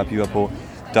 hin und her, pipapo,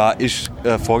 da ist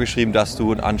vorgeschrieben, dass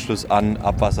du einen Anschluss an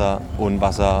Abwasser und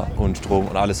Wasser und Strom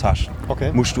und alles hast.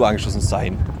 Okay. Musst du angeschlossen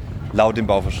sein, laut den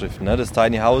Bauvorschriften. Ne? Das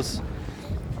Tiny House,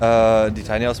 die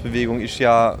Tiny House Bewegung ist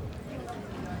ja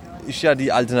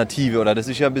die Alternative, oder das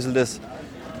ist ja ein bisschen das,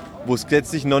 wo es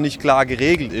letztlich noch nicht klar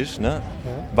geregelt ist, ne? Ja.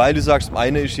 Weil du sagst,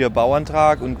 eine ist hier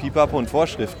Bauantrag und Pipapo und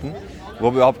Vorschriften, wo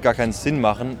überhaupt gar keinen Sinn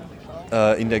machen,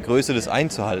 in der Größe das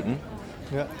einzuhalten.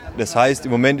 Ja. Das heißt,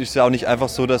 im Moment ist es ja auch nicht einfach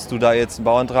so, dass du da jetzt einen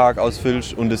Bauantrag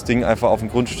ausfüllst und das Ding einfach auf ein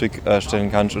Grundstück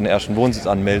stellen kannst und den ersten Wohnsitz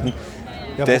anmelden.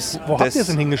 Ja, wo habt ihr es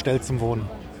denn hingestellt zum Wohnen?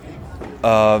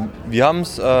 Wir haben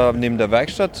es neben der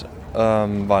Werkstatt,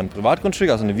 war ein Privatgrundstück,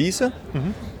 also eine Wiese.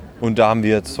 Und da haben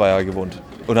wir jetzt 2 Jahre gewohnt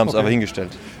und haben es aber hingestellt.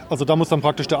 Also da muss dann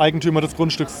praktisch der Eigentümer des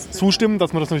Grundstücks zustimmen,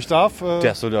 dass man das nicht darf?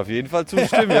 Der sollte auf jeden Fall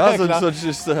zustimmen, ja, sonst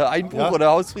ist Einbruch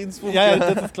oder Hausfriedensbruch. Ja,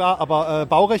 das ist klar, aber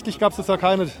baurechtlich gab es jetzt ja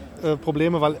keine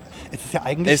Probleme, weil es ist ja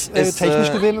eigentlich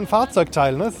technisch gesehen ein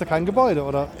Fahrzeugteil, ne? Es ist ja kein Gebäude,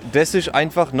 oder? Das ist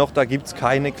einfach noch, da gibt es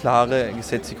keine klare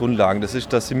gesetzliche Grundlagen. Da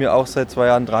sind wir auch seit 2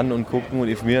 Jahren dran und gucken und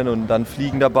informieren und dann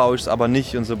fliegender Bau ist es aber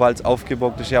nicht und sobald es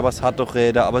aufgebockt ist, ja, aber es hat doch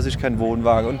Räder, aber es ist kein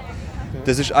Wohnwagen und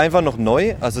das ist einfach noch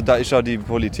neu, also da ist auch die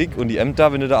Politik und die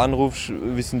Ämter, wenn du da anrufst,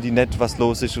 wissen die nicht, was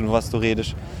los ist und was du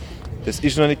redest. Das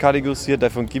ist noch nicht kategorisiert,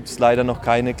 davon gibt es leider noch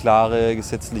keine klare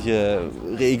gesetzliche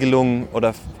Regelung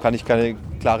oder kann ich keine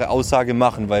klare Aussage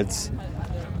machen, weil es,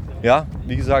 ja,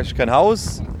 wie gesagt, ist kein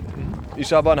Haus,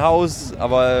 ist aber ein Haus,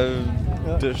 aber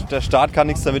der Staat kann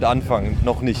nichts damit anfangen,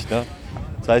 noch nicht. Ne?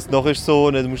 Das heißt, noch ist so,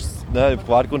 du musst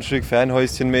Privatgrundstück,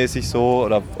 Ferienhäuschenmäßig so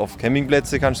oder auf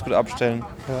Campingplätze kannst du es gut abstellen.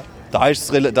 Ja. Da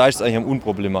ist es eigentlich am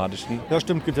unproblematischsten. Ja,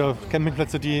 stimmt. Es gibt ja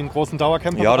Campingplätze, die einen großen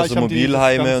Dauercamper Ja, oder so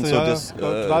Mobilheime und so. Das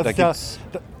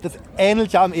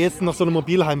ähnelt ja am ehesten noch so einem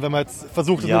Mobilheim, wenn man jetzt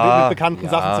versucht, das mit bekannten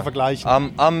Sachen zu vergleichen.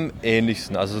 Am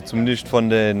ähnlichsten, also zumindest von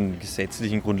den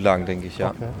gesetzlichen Grundlagen, denke ich, ja.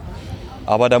 Okay.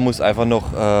 Aber da muss einfach noch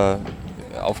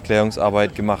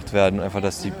Aufklärungsarbeit gemacht werden, einfach,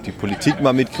 dass die Politik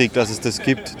mal mitkriegt, dass es das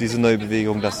gibt, diese neue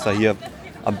Bewegung, dass da hier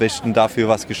am besten dafür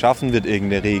was geschaffen wird,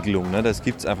 irgendeine Regelung. Ne? Das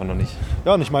gibt es einfach noch nicht.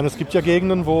 Ja, und ich meine, es gibt ja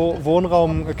Gegenden, wo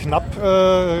Wohnraum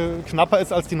knapper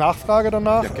ist als die Nachfrage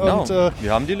danach. Ja, genau. Und,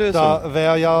 wir haben die Lösung. Da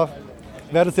wäre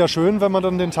das ja schön, wenn man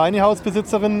dann den Tiny House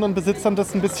Besitzerinnen und Besitzern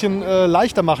das ein bisschen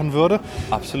leichter machen würde.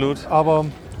 Absolut. Aber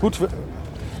gut,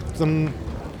 dann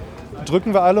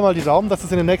drücken wir alle mal die Daumen, dass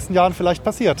es in den nächsten Jahren vielleicht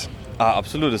passiert.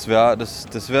 Absolut, das wäre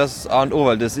das A und O,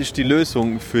 weil das ist die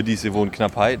Lösung für diese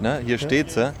Wohnknappheit. Ne? Hier steht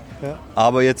sie. Ja.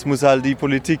 Aber jetzt muss halt die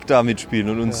Politik da mitspielen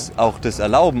und uns auch das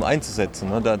erlauben einzusetzen.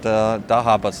 Ne? Da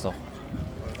hapert es noch.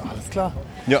 Alles klar.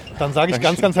 Ja. Dann sage ich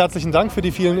ganz herzlichen Dank für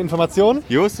die vielen Informationen.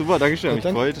 Jo, super, danke schön, mich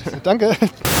freut. Danke.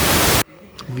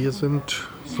 Wir sind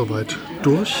soweit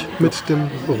durch mit dem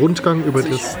Rundgang über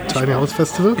das Tiny House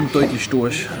Festival. Deutlich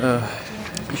durch.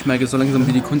 Ich merke so langsam,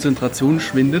 wie die Konzentration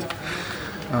schwindet.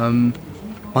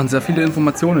 Waren sehr viele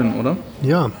Informationen, oder?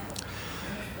 Ja.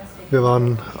 Wir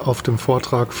waren auf dem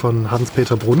Vortrag von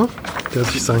Hans-Peter Brunner, der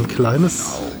sich sein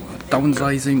kleines...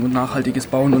 Downsizing und nachhaltiges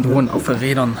Bauen und Wohnen auf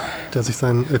Rädern. Der sich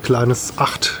sein kleines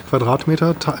 8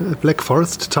 Quadratmeter Black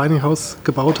Forest Tiny House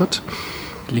gebaut hat.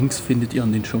 Links findet ihr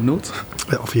in den Shownotes.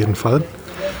 Ja, auf jeden Fall.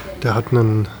 Der hat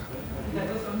einen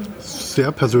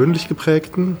sehr persönlich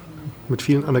geprägten, mit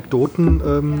vielen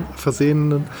Anekdoten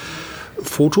versehenen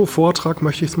Fotovortrag,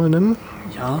 möchte ich es mal nennen.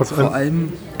 Ja, vor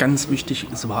allem ganz wichtig,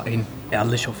 es war ein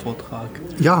ehrlicher Vortrag.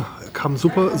 Ja, kam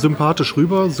super sympathisch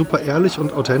rüber, super ehrlich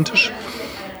und authentisch.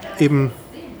 Eben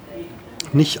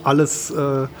nicht alles,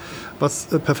 was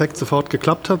perfekt sofort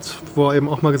geklappt hat, wo er eben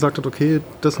auch mal gesagt hat, okay,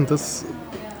 das und das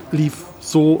lief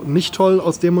so nicht toll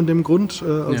aus dem und dem Grund.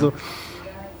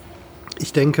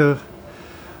 Ich denke,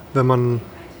 wenn man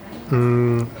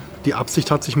die Absicht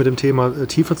hat, sich mit dem Thema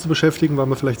tiefer zu beschäftigen, weil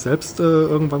man vielleicht selbst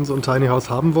irgendwann so ein Tiny House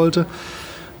haben wollte,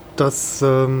 dass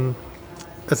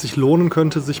es sich lohnen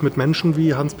könnte, sich mit Menschen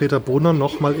wie Hans-Peter Brunner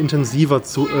noch mal intensiver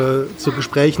zu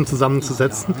Gesprächen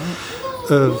zusammenzusetzen.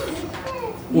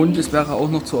 Und es wäre auch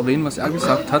noch zu erwähnen, was er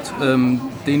gesagt hat,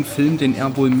 den Film, den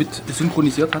er wohl mit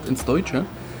synchronisiert hat ins Deutsche.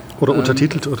 Oder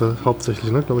untertitelt, oder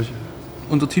hauptsächlich, ne, glaube ich.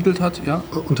 Untertitelt hat, ja.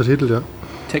 Untertitelt, ja.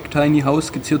 Tech Tiny House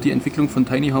skizziert die Entwicklung von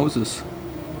Tiny Houses.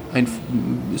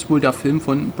 Ist wohl der Film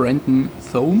von Brandon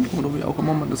Thome, oder wie auch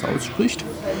immer man das ausspricht.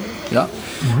 Ja.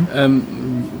 Werden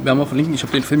wir verlinken. Ich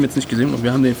habe den Film jetzt nicht gesehen, und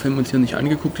wir haben den Film uns hier nicht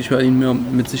angeguckt. Ich werde ihn mir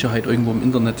mit Sicherheit irgendwo im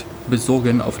Internet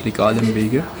besorgen, auf legalem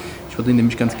Wege. Ich würde ihn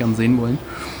nämlich ganz gern sehen wollen.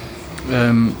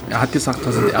 Er hat gesagt,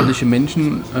 das sind ehrliche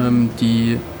Menschen,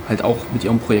 die halt auch mit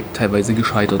ihrem Projekt teilweise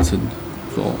gescheitert sind.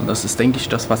 So, und das ist, denke ich,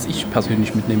 das, was ich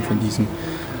persönlich mitnehme von diesem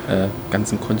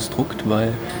ganzen Konstrukt,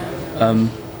 weil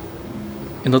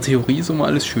in der Theorie ist immer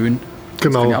alles schön.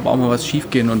 Genau. Es kann ja aber auch mal was schief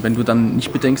gehen, und wenn du dann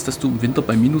nicht bedenkst, dass du im Winter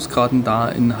bei Minusgraden da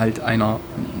in halt einer,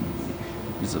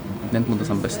 wie nennt man das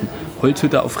am besten,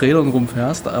 Holzhütte auf Rädern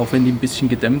rumfährst, auch wenn die ein bisschen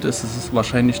gedämmt ist, ist es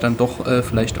wahrscheinlich dann doch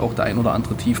vielleicht auch der ein oder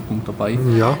andere Tiefpunkt dabei,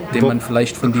 ja, den man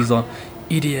vielleicht von dieser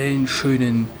ideellen,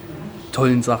 schönen,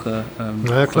 tollen Sache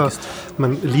naja, klar. vergisst.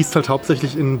 Man liest halt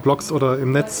hauptsächlich in Blogs oder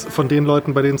im Netz von den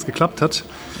Leuten, bei denen es geklappt hat.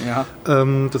 Ja.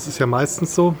 Das ist ja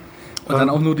meistens so. Und dann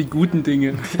auch nur die guten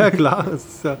Dinge. Ja, klar. Es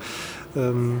ist ja,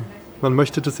 man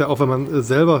möchte das ja auch, wenn man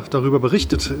selber darüber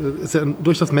berichtet, ist ja ein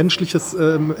durchaus menschlicher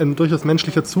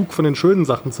Zug, von den schönen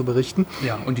Sachen zu berichten.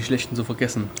 Ja, und die schlechten zu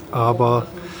vergessen. Aber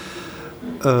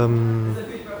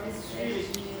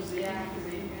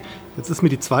jetzt ist mir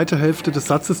die zweite Hälfte des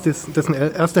Satzes, dessen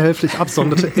erste Hälfte ich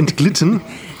absonderte, entglitten.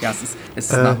 Ja, es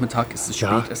ist Nachmittag, es ist spät,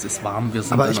 ja. Es ist warm, wir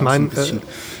sind aber ich meine,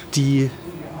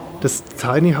 das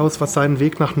Tiny House, was seinen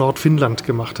Weg nach Nordfinnland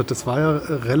gemacht hat, das war ja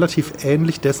relativ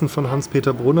ähnlich dessen von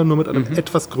Hans-Peter Brunner, nur mit einem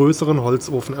etwas größeren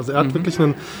Holzofen. Also er hat wirklich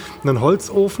einen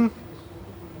Holzofen,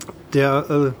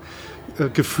 der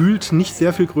gefühlt nicht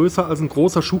sehr viel größer als ein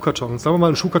großer Schuhkarton. Sagen wir mal,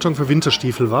 ein Schuhkarton für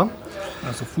Winterstiefel war.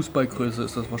 Also Fußballgröße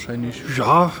ist das wahrscheinlich.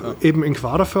 Ja, eben in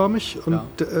quaderförmig. Und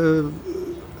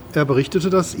er berichtete,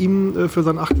 dass ihm für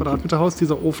sein 8 Quadratmeter Haus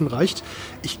dieser Ofen reicht.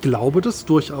 Ich glaube das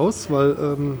durchaus,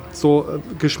 weil so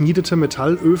geschmiedete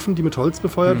Metallöfen, die mit Holz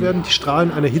befeuert werden, die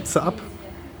strahlen eine Hitze ab.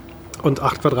 Und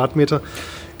 8 Quadratmeter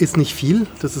ist nicht viel,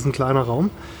 das ist ein kleiner Raum.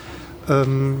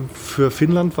 Für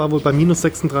Finnland war wohl bei minus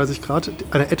 36 Grad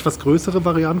eine etwas größere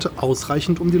Variante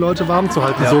ausreichend, um die Leute warm zu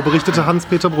halten. So berichtete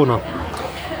Hans-Peter Brunner.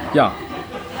 Ja.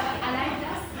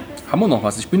 Haben wir noch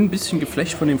was? Ich bin ein bisschen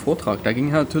geflasht von dem Vortrag. Da ging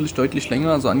er natürlich deutlich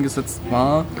länger, also angesetzt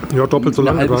war Ja, doppelt so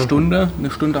eine lange. halbe Stunde.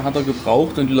 Eine Stunde hat er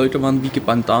gebraucht und die Leute waren wie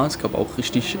gebannt da. Es gab auch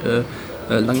richtig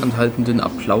langanhaltenden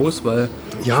Applaus, weil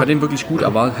ich fand ihn wirklich gut.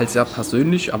 Er war halt sehr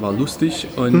persönlich, er war lustig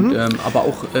und aber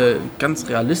auch ganz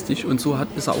realistisch und so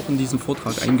ist er auch in diesen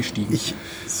Vortrag eingestiegen.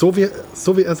 So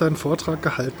wie er seinen Vortrag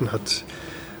gehalten hat,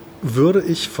 würde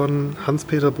ich von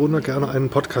Hans-Peter Brunner gerne einen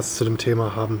Podcast zu dem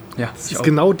Thema haben. Ja, das ist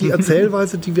genau die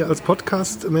Erzählweise, die wir als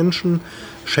Podcast-Menschen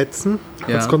schätzen,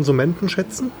 als Konsumenten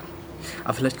schätzen.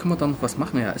 Aber vielleicht können wir da noch was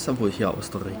machen. Er ist ja wohl hier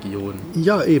aus der Region.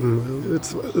 Ja, eben.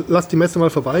 Jetzt lass die Messe mal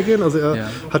vorbeigehen. Also er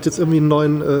hat jetzt irgendwie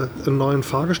einen neuen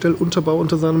Fahrgestellunterbau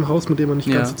unter seinem Haus, mit dem er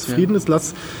nicht ganz so zufrieden ist.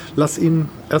 Lass ihn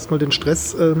erstmal den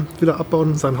Stress wieder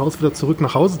abbauen, sein Haus wieder zurück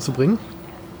nach Hause zu bringen.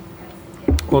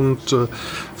 Und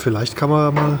vielleicht kann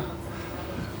man mal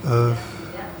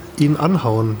ihn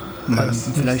anhauen.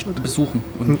 Vielleicht besuchen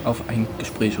und auf ein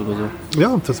Gespräch oder so.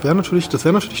 Ja, das wäre natürlich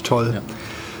toll. Ja.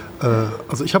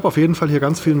 Also ich habe auf jeden Fall hier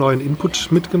ganz viel neuen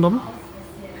Input mitgenommen.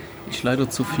 Ich leider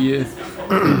zu viel.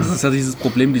 Das ist ja dieses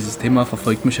Problem, dieses Thema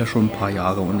verfolgt mich ja schon ein paar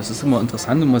Jahre und es ist immer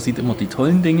interessant und man sieht immer die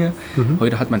tollen Dinge.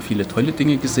 Heute hat man viele tolle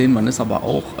Dinge gesehen, man ist aber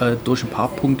auch durch ein paar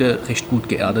Punkte recht gut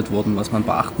geerdet worden, was man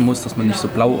beachten muss, dass man nicht so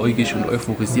blauäugig und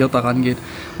euphorisiert daran geht,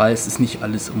 weil es ist nicht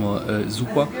alles immer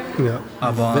super. Ja.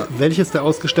 Aber welches der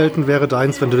Ausgestellten wäre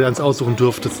deins, wenn du dir eins aussuchen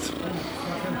dürftest?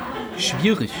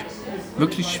 schwierig.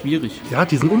 Wirklich schwierig. Ja,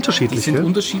 die sind unterschiedlich. Die sind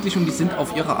unterschiedlich und die sind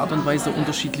auf ihre Art und Weise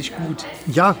unterschiedlich gut.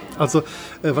 Ja, also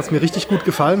was mir richtig gut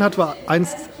gefallen hat, war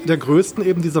eins der größten,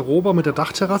 eben dieser Rohbau mit der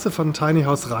Dachterrasse von Tiny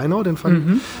House Rheinau. Den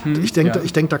fand ich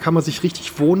denke, da kann man sich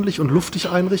richtig wohnlich und luftig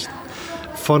einrichten.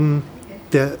 Von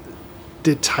der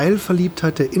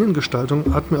Detailverliebtheit der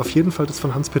Innengestaltung hat mir auf jeden Fall das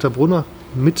von Hans-Peter Brunner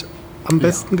mit am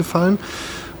besten gefallen.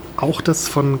 Auch das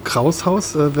von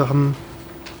Kraushaus. Wir haben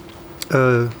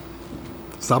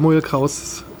Samuel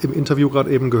Kraus im Interview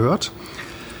gerade eben gehört.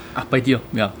 Ach, bei dir,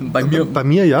 ja. Bei mir. Bei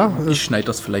mir, ja. Ich schneide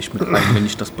das vielleicht mit rein, wenn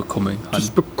ich das bekomme.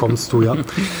 Das bekommst du, ja.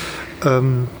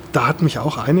 Da hat mich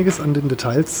auch einiges an den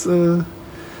Details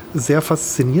sehr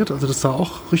fasziniert. Also das sah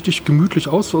auch richtig gemütlich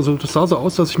aus. Also das sah so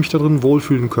aus, dass ich mich da drin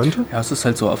wohlfühlen könnte. Ja, es ist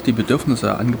halt so auf die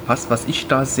Bedürfnisse angepasst. Was ich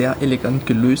da sehr elegant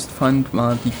gelöst fand,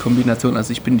 war die Kombination.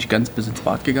 Also ich bin nicht ganz bis ins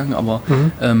Bad gegangen, aber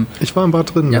ich war im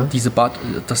Bad drin. Ja, ne?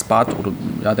 Das Bad oder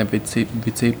ja, der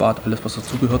WC-Bad, alles was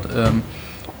dazugehört,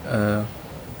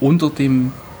 unter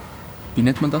dem, wie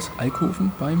nennt man das?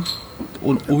 Alkoven beim?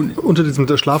 Unter diesem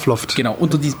Schlafloft. Genau,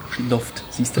 unter diesem Loft,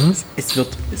 siehst du, es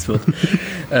wird.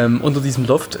 Unter diesem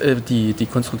Loft die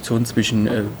Konstruktion zwischen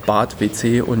Bad,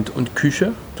 WC und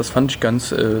Küche, das fand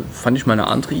ich mal eine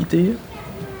andere Idee.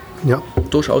 Ja.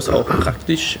 Durchaus auch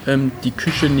praktisch, die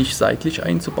Küche nicht seitlich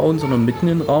einzubauen, sondern mitten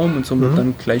im Raum und somit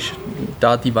dann gleich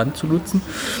da die Wand zu nutzen.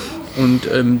 Und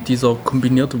dieser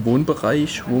kombinierte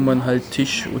Wohnbereich, wo man halt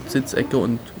Tisch und Sitzecke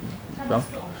und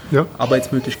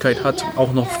Arbeitsmöglichkeit hat,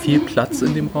 auch noch viel Platz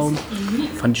in dem Raum,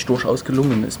 fand ich durchaus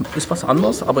gelungen. Ist was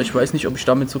anderes, aber ich weiß nicht, ob ich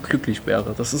damit so glücklich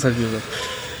wäre. Das ist halt wieder...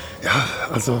 Ja,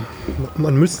 also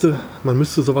man müsste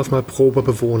sowas mal Probe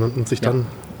bewohnen und sich dann,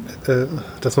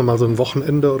 dass man mal so ein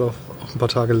Wochenende oder auch ein paar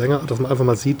Tage länger, dass man einfach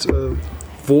mal sieht,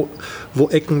 wo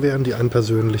Ecken wären, die einen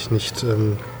persönlich nicht...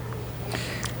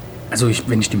 Also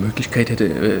wenn ich die Möglichkeit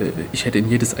hätte, ich hätte in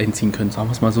jedes einziehen können, sagen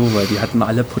wir es mal so, weil die hatten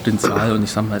alle Potenzial und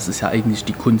ich sage mal, es ist ja eigentlich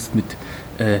die Kunst mit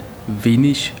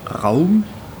wenig Raum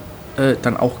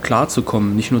dann auch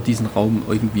klarzukommen, nicht nur diesen Raum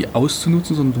irgendwie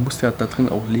auszunutzen, sondern du musst ja da drin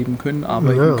auch leben können,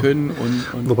 arbeiten können.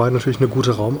 Und wobei natürlich eine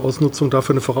gute Raumausnutzung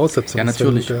dafür eine Voraussetzung ist.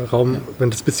 Natürlich. Wenn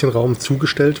das bisschen Raum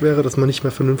zugestellt wäre, dass man nicht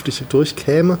mehr vernünftig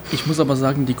durchkäme. Ich muss aber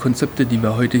sagen, die Konzepte, die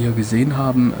wir heute hier gesehen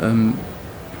haben,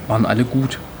 waren alle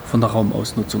gut. Von der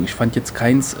Raumausnutzung. Ich fand jetzt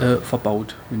keins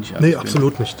verbaut, wenn ich ehrlich bin. Nee,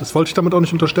 absolut nicht. Das wollte ich damit auch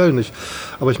nicht unterstellen.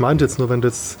 Aber ich meinte jetzt nur, wenn du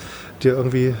jetzt dir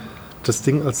irgendwie das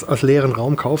Ding als leeren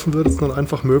Raum kaufen würdest und dann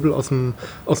einfach Möbel aus dem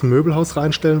Möbelhaus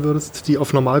reinstellen würdest, die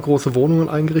auf normal große Wohnungen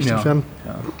eingerichtet werden,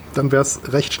 dann wäre es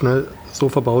recht schnell so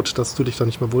verbaut, dass du dich da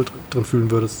nicht mehr wohl drin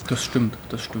fühlen würdest. Das stimmt.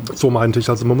 So meinte ich.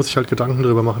 Also man muss sich halt Gedanken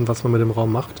darüber machen, was man mit dem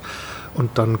Raum macht.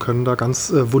 Und dann können da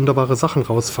ganz wunderbare Sachen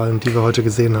rausfallen, die wir heute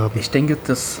gesehen haben. Ich denke,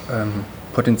 das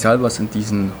Potenzial, was in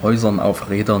diesen Häusern auf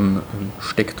Rädern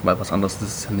steckt, weil was anderes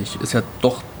ist es ja nicht, ist ja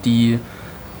doch die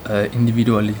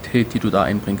Individualität, die du da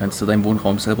einbringen kannst, deinen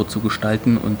Wohnraum selber zu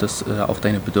gestalten und das auf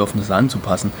deine Bedürfnisse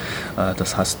anzupassen.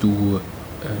 Das hast du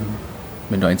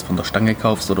Wenn du eins von der Stange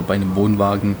kaufst oder bei einem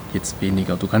Wohnwagen, jetzt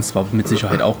weniger. Du kannst zwar mit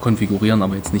Sicherheit auch konfigurieren,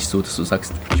 aber jetzt nicht so, dass du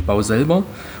sagst, ich baue selber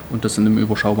und das in einem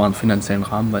überschaubaren finanziellen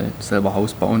Rahmen, weil selber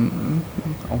Haus bauen,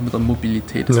 auch mit der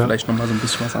Mobilität, ist vielleicht nochmal so ein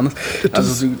bisschen was anderes.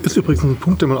 Das ist übrigens ein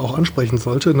Punkt, den man auch ansprechen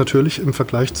sollte. Natürlich im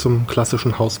Vergleich zum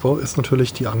klassischen Hausbau ist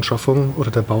natürlich die Anschaffung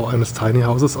oder der Bau eines Tiny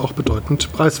Houses auch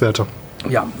bedeutend preiswerter.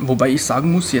 Ja, wobei ich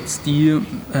sagen muss, jetzt die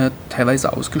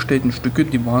teilweise ausgestellten Stücke,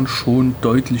 die waren schon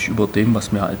deutlich über dem,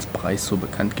 was mir als Preis so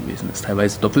bekannt gewesen ist.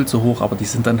 Teilweise doppelt so hoch, aber die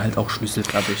sind dann halt auch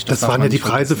schlüsselfertig. Das waren ja die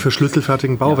Preise für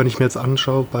schlüsselfertigen Bau. Ja. Wenn ich mir jetzt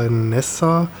anschaue, bei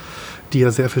Nessa, die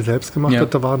ja sehr viel selbst gemacht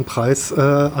hat, da war ein Preis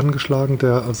angeschlagen,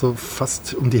 der also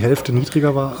fast um die Hälfte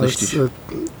niedriger war als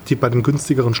die bei den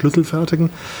günstigeren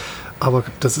schlüsselfertigen. Aber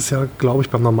das ist ja, glaube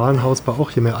ich, beim normalen Hausbau auch,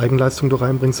 je mehr Eigenleistung du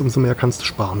reinbringst, umso mehr kannst du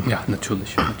sparen. Ja,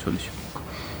 natürlich.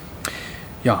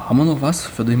 Ja, haben wir noch was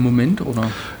für den Moment, oder?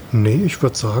 Nee, ich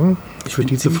würde sagen, für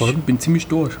diese Folge. Ich bin ziemlich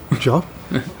durch. Ja,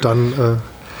 dann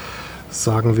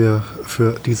sagen wir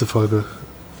für diese Folge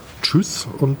Tschüss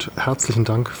und herzlichen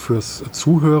Dank fürs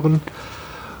Zuhören.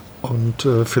 Und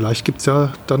vielleicht gibt es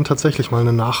ja dann tatsächlich mal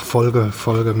eine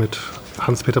Nachfolgefolge mit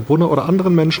Hans-Peter Brunner oder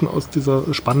anderen Menschen aus dieser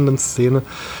spannenden Szene.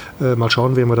 Mal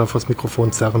schauen, wen wir da vors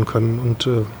Mikrofon zerren können und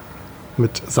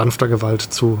mit sanfter Gewalt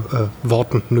zu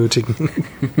Worten nötigen.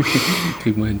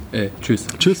 Kriegen wir hin. Tschüss.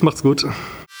 Tschüss, macht's gut.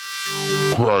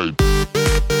 Right.